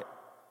murdered, right?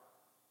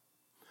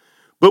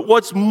 But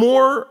what's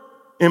more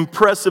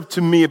impressive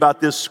to me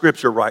about this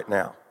scripture right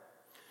now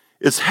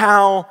is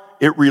how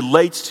it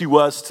relates to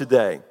us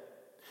today.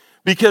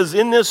 Because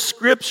in this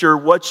scripture,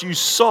 what you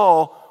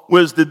saw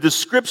was the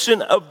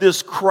description of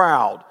this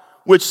crowd,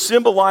 which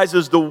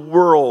symbolizes the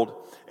world.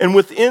 And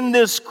within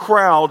this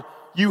crowd,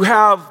 you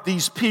have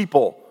these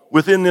people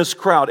within this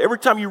crowd. Every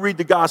time you read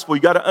the gospel,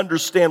 you got to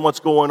understand what's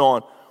going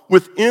on.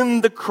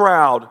 Within the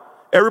crowd,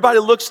 everybody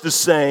looks the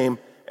same.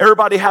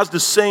 Everybody has the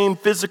same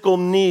physical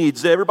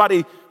needs.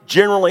 Everybody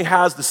generally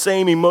has the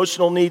same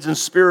emotional needs and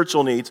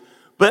spiritual needs.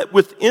 But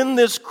within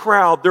this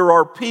crowd, there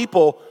are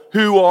people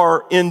who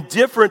are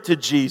indifferent to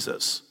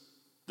Jesus.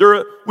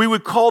 We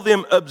would call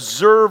them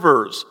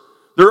observers.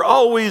 They're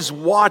always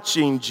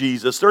watching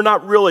Jesus. They're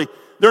not really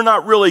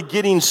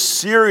getting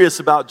serious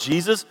about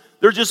Jesus.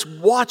 They're just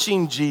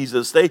watching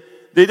Jesus. They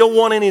don't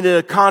want any of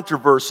the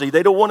controversy.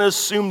 They don't want to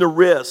assume the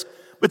risk.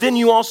 But then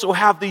you also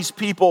have these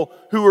people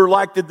who are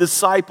like the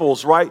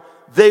disciples, right?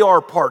 They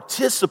are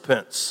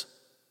participants.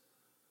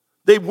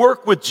 They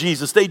work with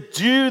Jesus. They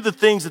do the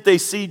things that they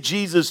see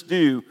Jesus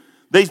do.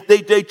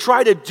 They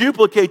try to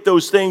duplicate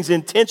those things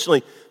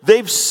intentionally.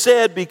 They've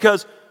said,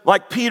 because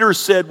like Peter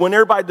said when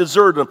everybody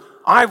deserted him,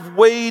 I've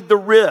weighed the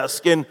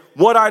risk, and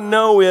what I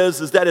know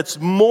is that it's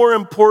more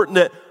important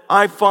that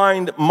I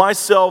find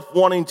myself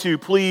wanting to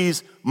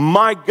please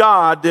my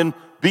God than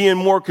being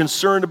more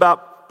concerned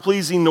about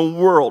pleasing the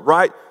world,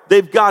 right?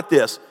 They've got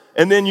this.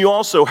 And then you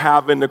also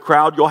have in the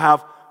crowd, you'll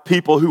have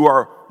people who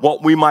are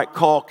what we might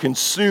call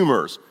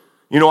consumers.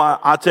 You know,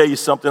 I'll tell you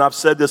something. I've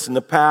said this in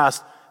the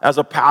past. As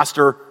a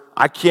pastor,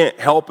 I can't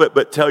help it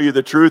but tell you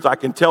the truth. I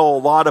can tell a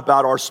lot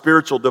about our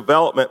spiritual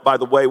development by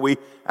the way we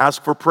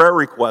ask for prayer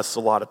requests a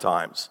lot of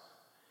times.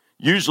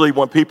 Usually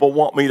when people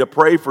want me to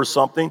pray for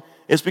something,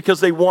 it's because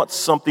they want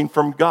something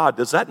from God.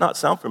 Does that not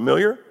sound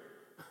familiar?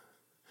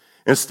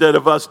 Instead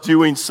of us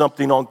doing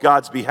something on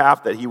God's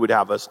behalf that he would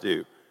have us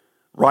do,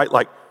 right?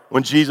 Like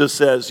when Jesus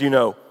says, you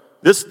know,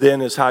 this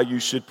then is how you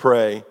should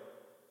pray.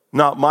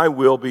 Not my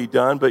will be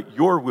done, but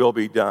your will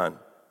be done,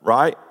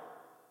 right?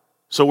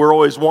 So we're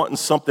always wanting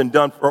something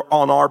done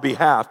on our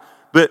behalf.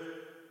 But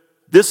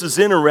this is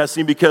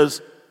interesting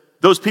because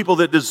those people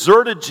that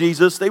deserted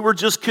Jesus, they were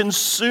just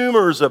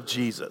consumers of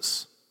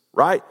Jesus,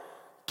 right?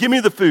 Give me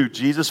the food,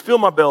 Jesus. Fill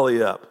my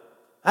belly up.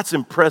 That's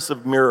an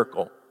impressive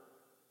miracle.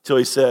 Till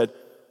he said,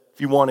 if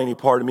you want any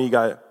part of me, you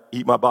got to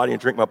eat my body and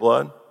drink my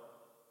blood.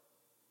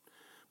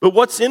 But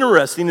what's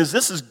interesting is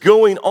this is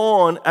going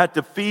on at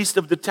the Feast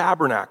of the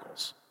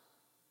Tabernacles.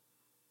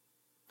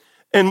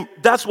 And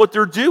that's what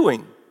they're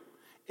doing.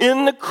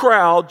 In the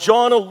crowd,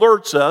 John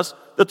alerts us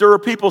that there are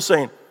people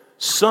saying,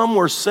 some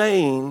were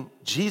saying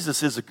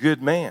Jesus is a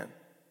good man.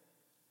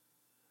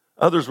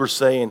 Others were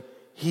saying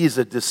he's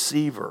a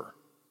deceiver.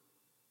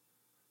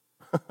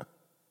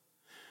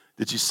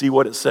 Did you see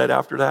what it said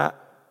after that?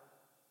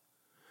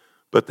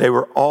 But they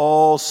were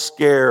all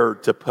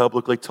scared to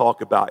publicly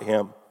talk about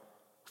him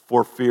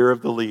for fear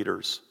of the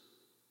leaders.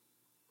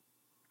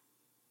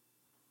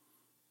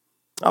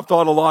 I've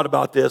thought a lot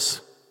about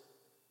this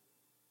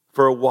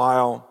for a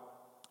while.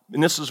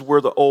 And this is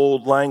where the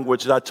old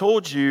language that I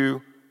told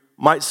you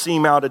might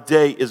seem out of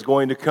date is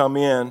going to come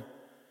in.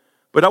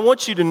 But I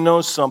want you to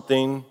know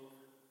something.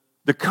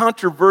 The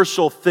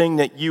controversial thing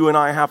that you and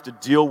I have to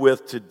deal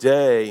with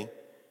today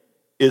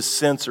is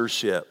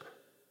censorship.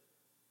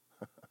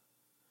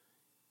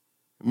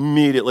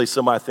 Immediately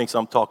somebody thinks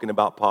I'm talking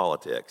about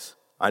politics.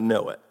 I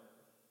know it.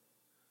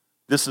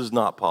 This is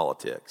not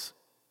politics.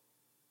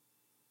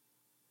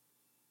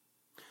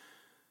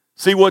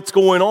 See, what's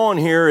going on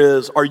here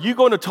is, are you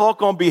going to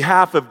talk on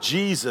behalf of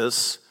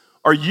Jesus?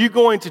 Are you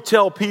going to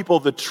tell people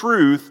the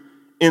truth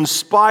in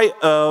spite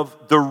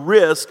of the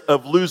risk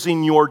of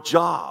losing your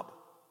job?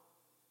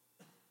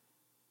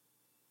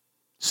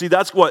 See,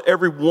 that's what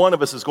every one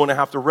of us is going to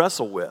have to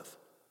wrestle with.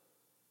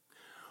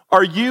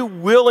 Are you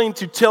willing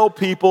to tell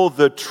people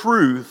the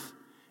truth,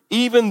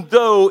 even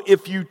though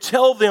if you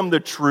tell them the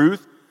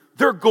truth,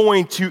 they're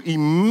going to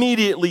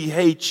immediately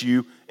hate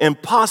you and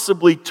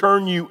possibly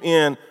turn you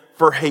in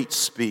for hate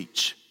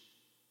speech?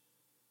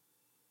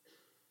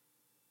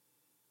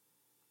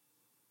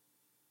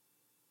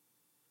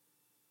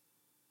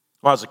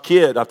 When I was a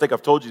kid, I think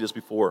I've told you this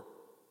before.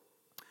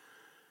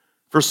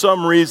 For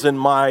some reason,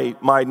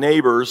 my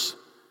neighbors,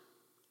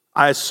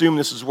 I assume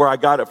this is where I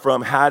got it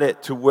from, had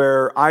it to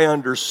where I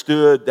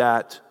understood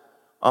that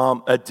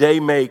a day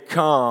may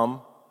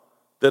come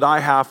that I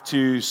have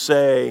to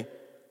say,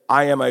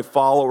 I am a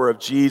follower of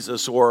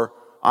Jesus, or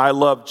I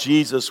love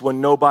Jesus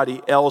when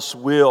nobody else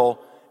will.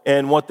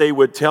 And what they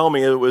would tell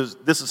me,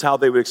 this is how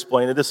they would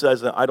explain it. This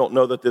says, I don't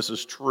know that this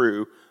is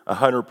true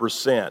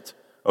 100%.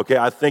 Okay,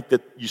 I think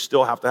that you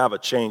still have to have a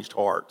changed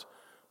heart.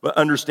 But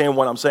understand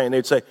what I'm saying.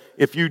 They'd say,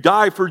 if you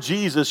die for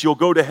Jesus, you'll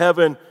go to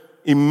heaven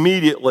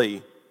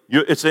immediately.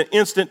 It's an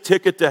instant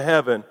ticket to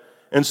heaven.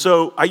 And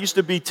so I used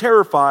to be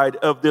terrified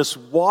of this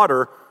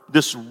water,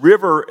 this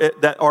river,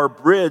 that our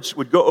bridge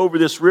would go over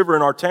this river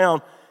in our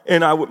town.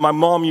 And my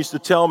mom used to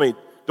tell me,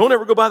 don't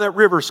ever go by that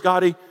river,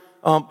 Scotty.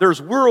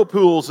 There's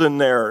whirlpools in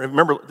there.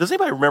 Remember, does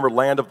anybody remember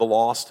Land of the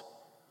Lost?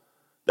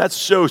 That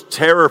show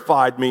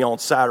terrified me on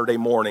Saturday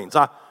mornings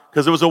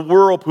because it was a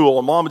whirlpool.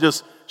 And Mom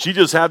she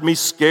just had me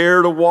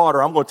scared of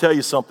water. I'm going to tell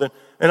you something.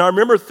 And I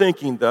remember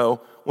thinking,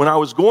 though, when I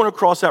was going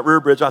across that river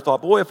bridge, I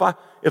thought, boy,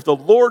 if the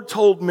Lord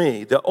told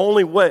me the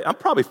only way, I'm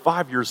probably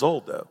 5 years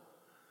old, though.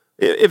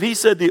 If he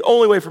said the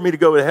only way for me to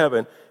go to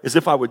heaven is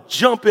if I would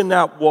jump in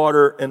that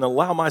water and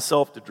allow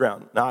myself to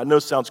drown. Now, I know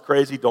it sounds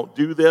crazy. Don't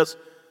do this.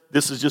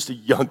 This is just a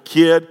young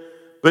kid.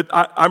 But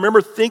I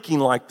remember thinking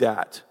like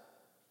that.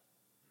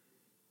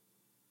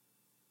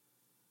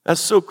 That's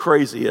so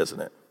crazy,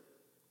 isn't it?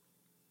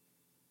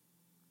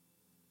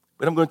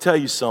 But I'm going to tell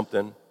you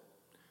something.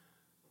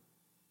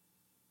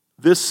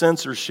 This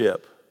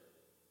censorship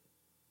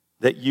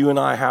that you and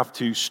I have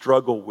to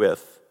struggle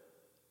with,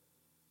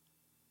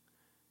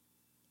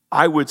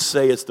 I would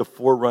say it's the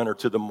forerunner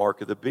to the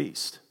mark of the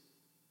beast.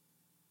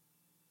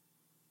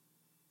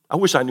 I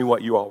wish I knew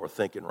what you all were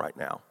thinking right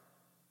now.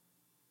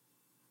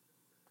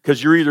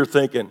 Because you're either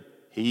thinking,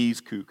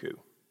 he's cuckoo,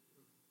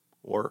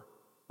 or,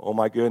 oh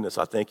my goodness,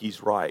 I think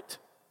he's right.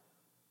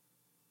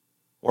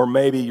 Or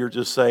maybe you're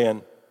just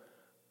saying,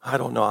 I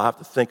don't know, I have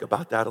to think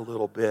about that a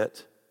little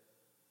bit.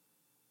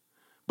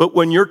 But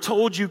when you're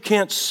told you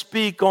can't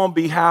speak on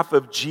behalf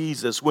of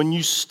Jesus, when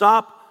you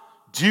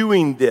stop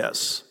doing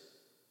this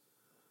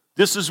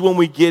is when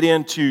we get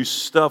into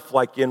stuff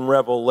like in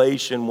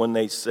Revelation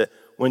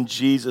when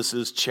Jesus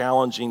is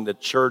challenging the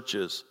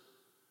churches.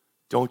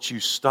 Don't you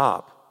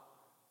stop.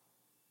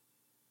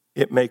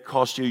 It may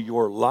cost you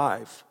your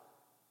life,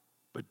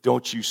 but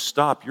don't you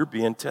stop. You're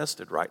being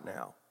tested right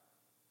now.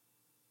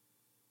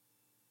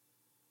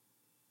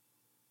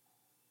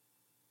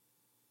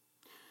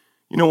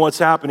 You know what's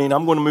happening?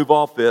 I'm going to move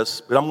off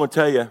this, but I'm going to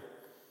tell you,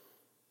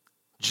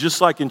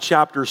 just like in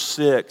chapter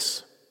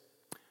 6,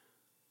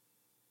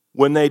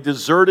 when they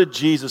deserted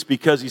Jesus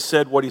because he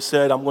said what he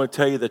said, I'm going to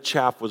tell you the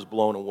chaff was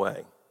blown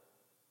away.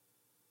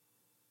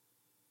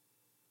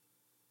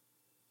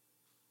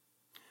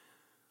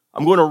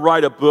 I'm going to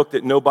write a book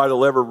that nobody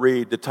will ever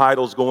read. The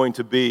title's going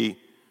to be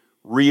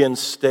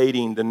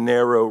Reinstating the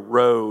Narrow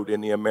Road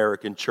in the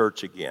American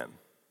Church Again.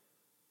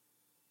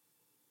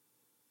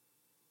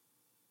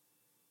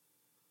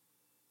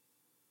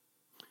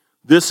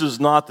 This is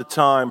not the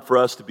time for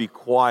us to be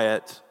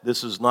quiet.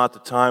 This is not the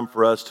time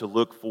for us to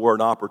look for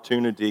an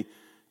opportunity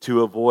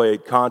to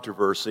avoid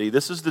controversy.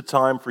 This is the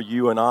time for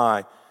you and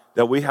I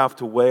that we have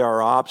to weigh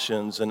our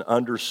options and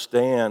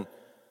understand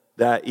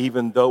that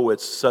even though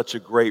it's such a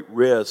great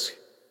risk,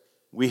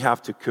 we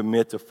have to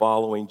commit to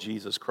following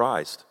Jesus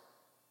Christ.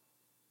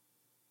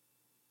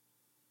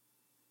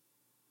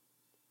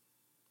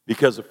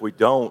 Because if we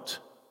don't,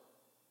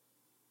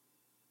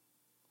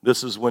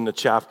 this is when the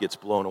chaff gets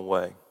blown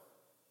away.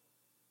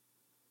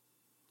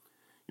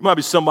 You might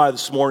be somebody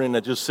this morning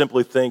that just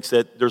simply thinks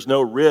that there's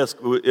no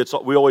risk.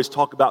 We always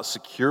talk about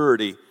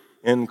security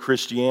in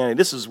Christianity.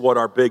 This is what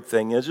our big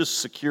thing is, just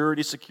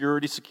security,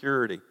 security,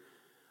 security.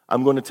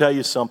 I'm going to tell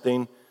you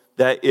something,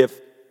 that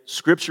if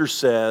Scripture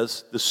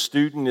says the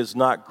student is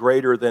not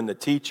greater than the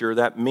teacher,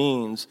 that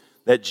means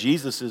that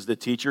Jesus is the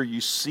teacher.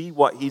 You see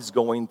what he's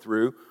going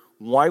through.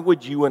 Why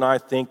would you and I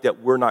think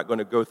that we're not going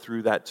to go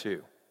through that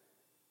too?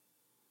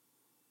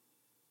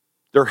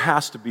 There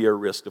has to be a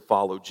risk to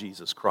follow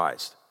Jesus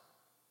Christ.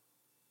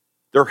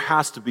 There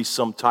has to be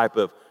some type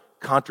of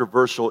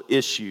controversial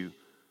issue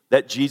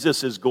that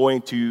Jesus is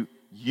going to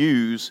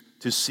use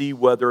to see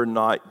whether or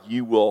not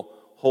you will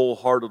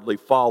wholeheartedly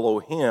follow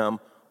him,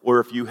 or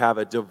if you have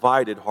a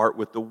divided heart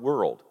with the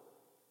world.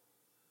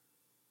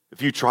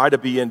 If you try to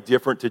be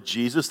indifferent to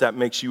Jesus, that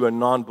makes you a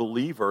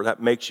non-believer.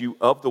 That makes you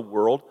of the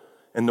world,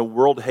 and the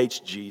world hates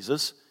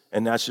Jesus,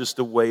 and that's just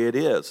the way it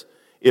is.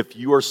 If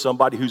you are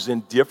somebody who's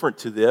indifferent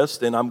to this,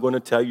 then I'm going to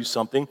tell you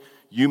something.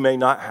 You may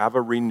not have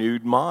a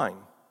renewed mind.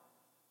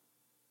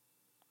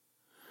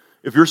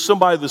 If you're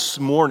somebody this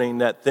morning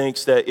that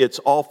thinks that it's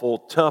awful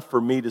tough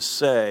for me to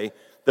say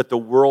that the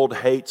world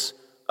hates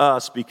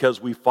us because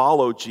we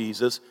follow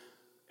Jesus,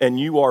 and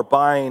you are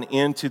buying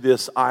into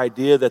this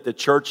idea that the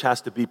church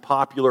has to be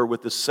popular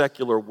with the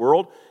secular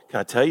world, can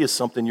I tell you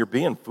something? You're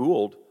being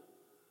fooled.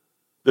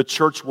 The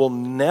church will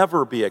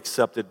never be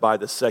accepted by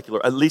the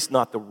secular, at least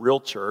not the real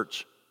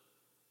church.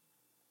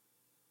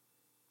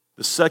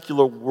 The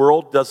secular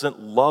world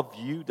doesn't love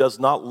you, does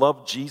not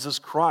love Jesus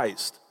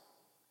Christ.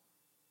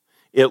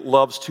 It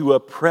loves to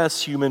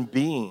oppress human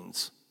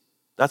beings.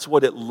 That's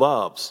what it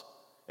loves.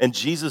 And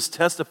Jesus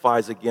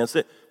testifies against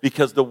it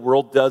because the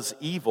world does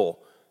evil.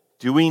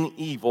 Doing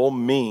evil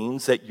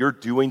means that you're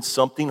doing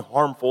something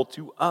harmful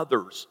to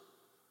others.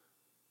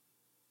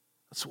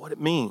 That's what it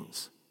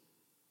means.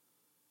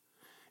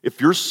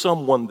 If you're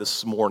someone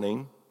this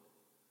morning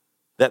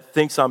that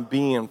thinks I'm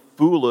being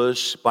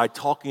foolish by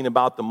talking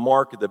about the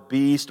mark of the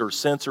beast or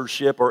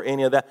censorship or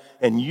any of that,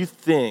 and you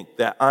think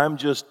that I'm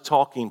just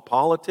talking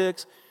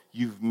politics,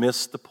 you've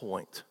missed the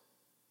point.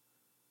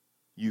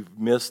 You've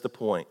missed the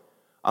point.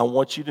 I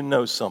want you to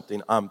know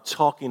something. I'm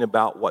talking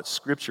about what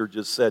Scripture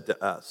just said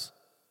to us.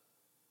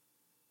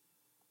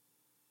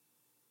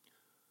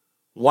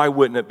 Why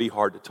wouldn't it be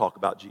hard to talk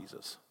about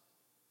Jesus?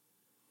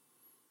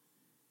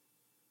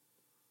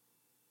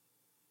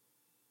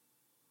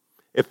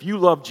 If you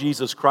love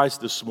Jesus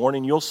Christ this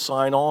morning, you'll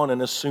sign on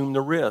and assume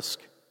the risk.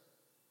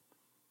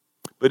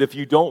 But if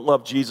you don't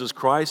love Jesus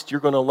Christ, you're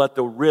going to let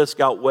the risk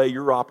outweigh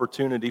your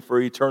opportunity for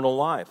eternal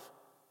life.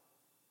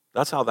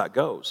 That's how that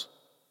goes.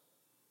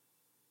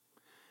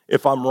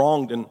 If I'm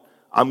wrong, then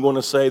I'm going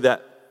to say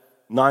that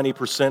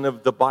 90%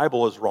 of the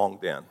Bible is wrong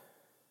then,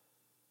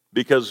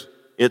 because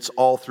it's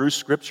all through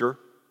Scripture.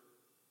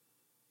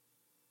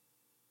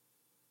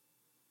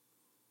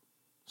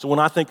 So when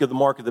I think of the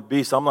mark of the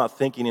beast, I'm not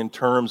thinking in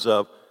terms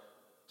of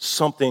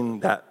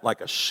something that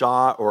like a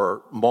shot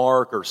or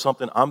mark or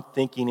something. I'm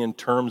thinking in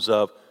terms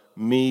of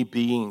me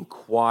being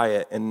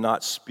quiet and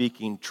not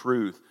speaking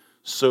truth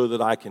so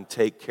that I can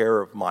take care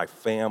of my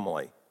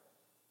family.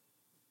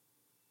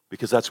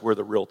 Because that's where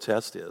the real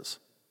test is.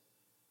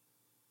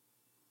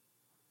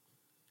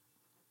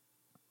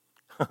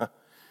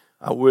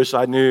 I wish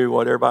I knew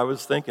what everybody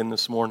was thinking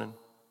this morning.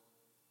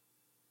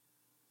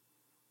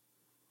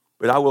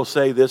 But I will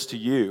say this to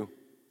you.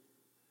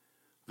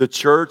 The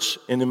church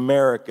in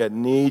America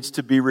needs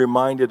to be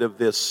reminded of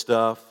this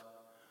stuff,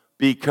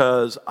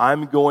 because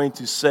I'm going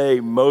to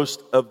say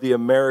most of the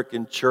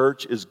American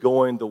church is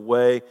going the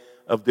way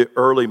of the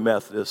early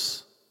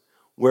Methodists,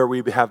 where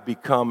we have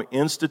become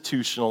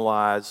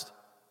institutionalized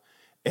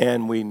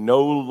and we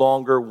no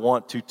longer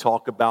want to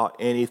talk about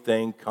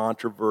anything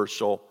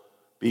controversial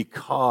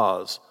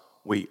because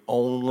we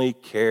only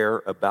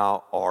care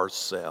about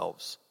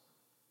ourselves.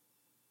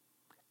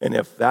 And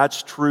if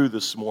that's true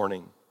this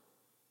morning,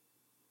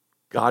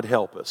 God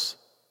help us.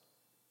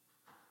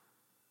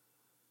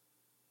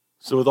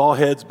 So with all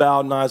heads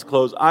bowed and eyes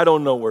closed, I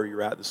don't know where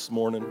you're at this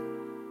morning.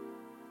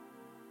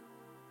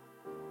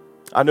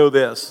 I know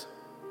this.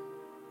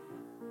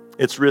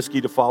 It's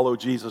risky to follow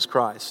Jesus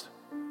Christ.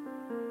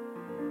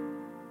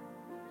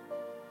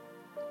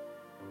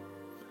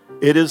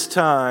 It is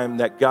time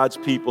that God's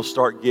people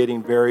start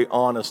getting very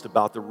honest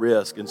about the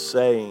risk and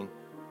saying,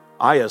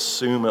 I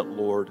assume it,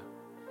 Lord,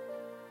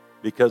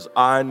 because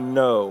I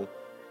know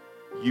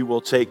you will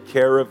take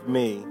care of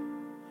me.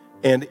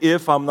 And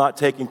if I'm not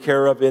taken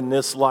care of in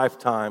this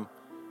lifetime,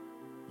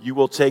 you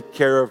will take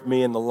care of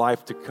me in the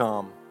life to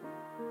come.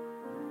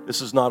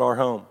 This is not our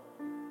home.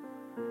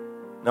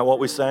 Now what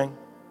we sang?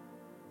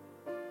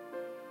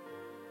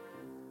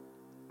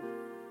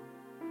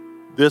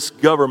 This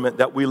government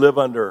that we live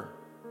under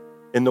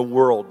in the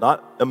world,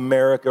 not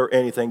America or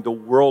anything, the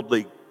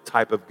worldly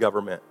type of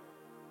government.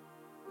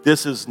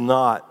 This is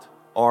not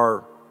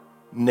our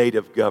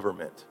native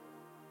government.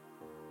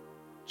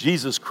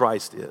 Jesus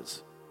Christ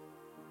is.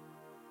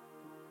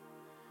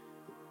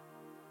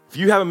 If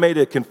you haven't made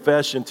a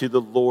confession to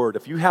the Lord,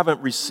 if you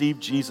haven't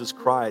received Jesus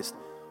Christ,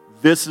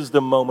 this is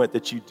the moment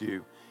that you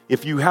do.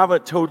 If you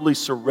haven't totally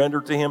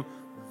surrendered to Him,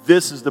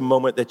 this is the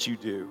moment that you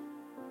do.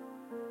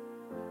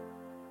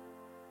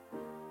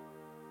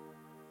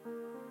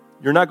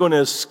 You're not going to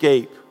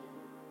escape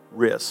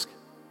risk.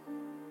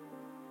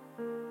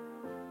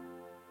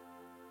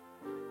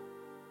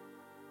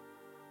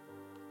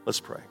 Let's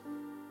pray.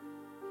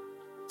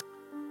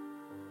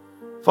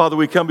 Father,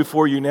 we come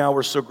before you now.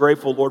 We're so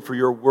grateful, Lord, for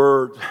your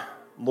word.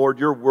 Lord,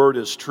 your word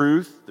is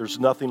truth. There's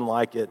nothing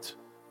like it.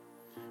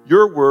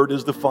 Your word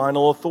is the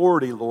final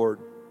authority, Lord.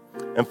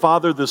 And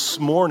Father, this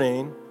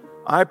morning,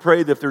 I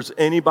pray that if there's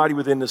anybody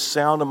within the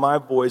sound of my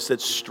voice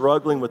that's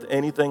struggling with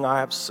anything I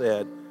have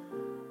said,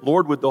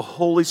 Lord, would the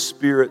Holy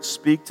Spirit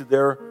speak to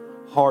their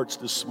hearts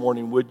this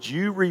morning? Would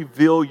you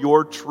reveal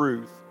your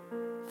truth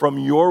from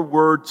your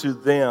word to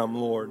them,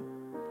 Lord?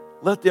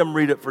 Let them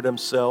read it for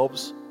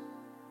themselves.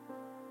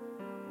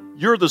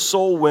 You're the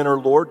soul winner,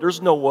 Lord.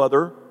 There's no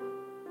other.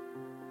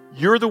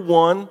 You're the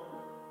one.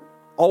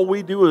 All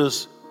we do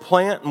is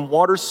plant and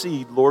water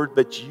seed, Lord,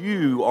 but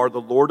you are the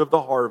Lord of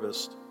the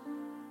harvest.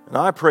 And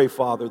I pray,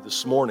 Father,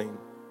 this morning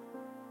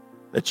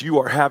that you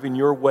are having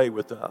your way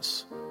with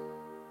us.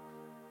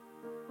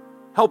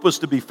 Help us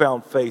to be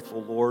found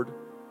faithful, Lord,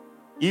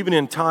 even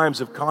in times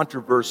of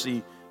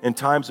controversy, in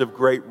times of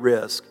great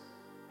risk.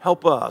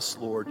 Help us,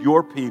 Lord,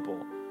 your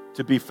people,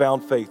 to be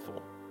found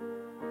faithful.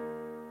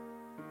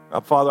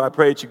 Now, Father, I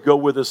pray that you go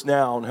with us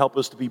now and help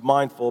us to be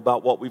mindful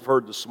about what we've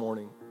heard this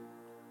morning.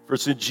 For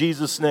it's in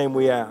Jesus' name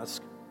we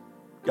ask.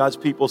 God's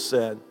people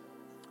said,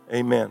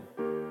 amen.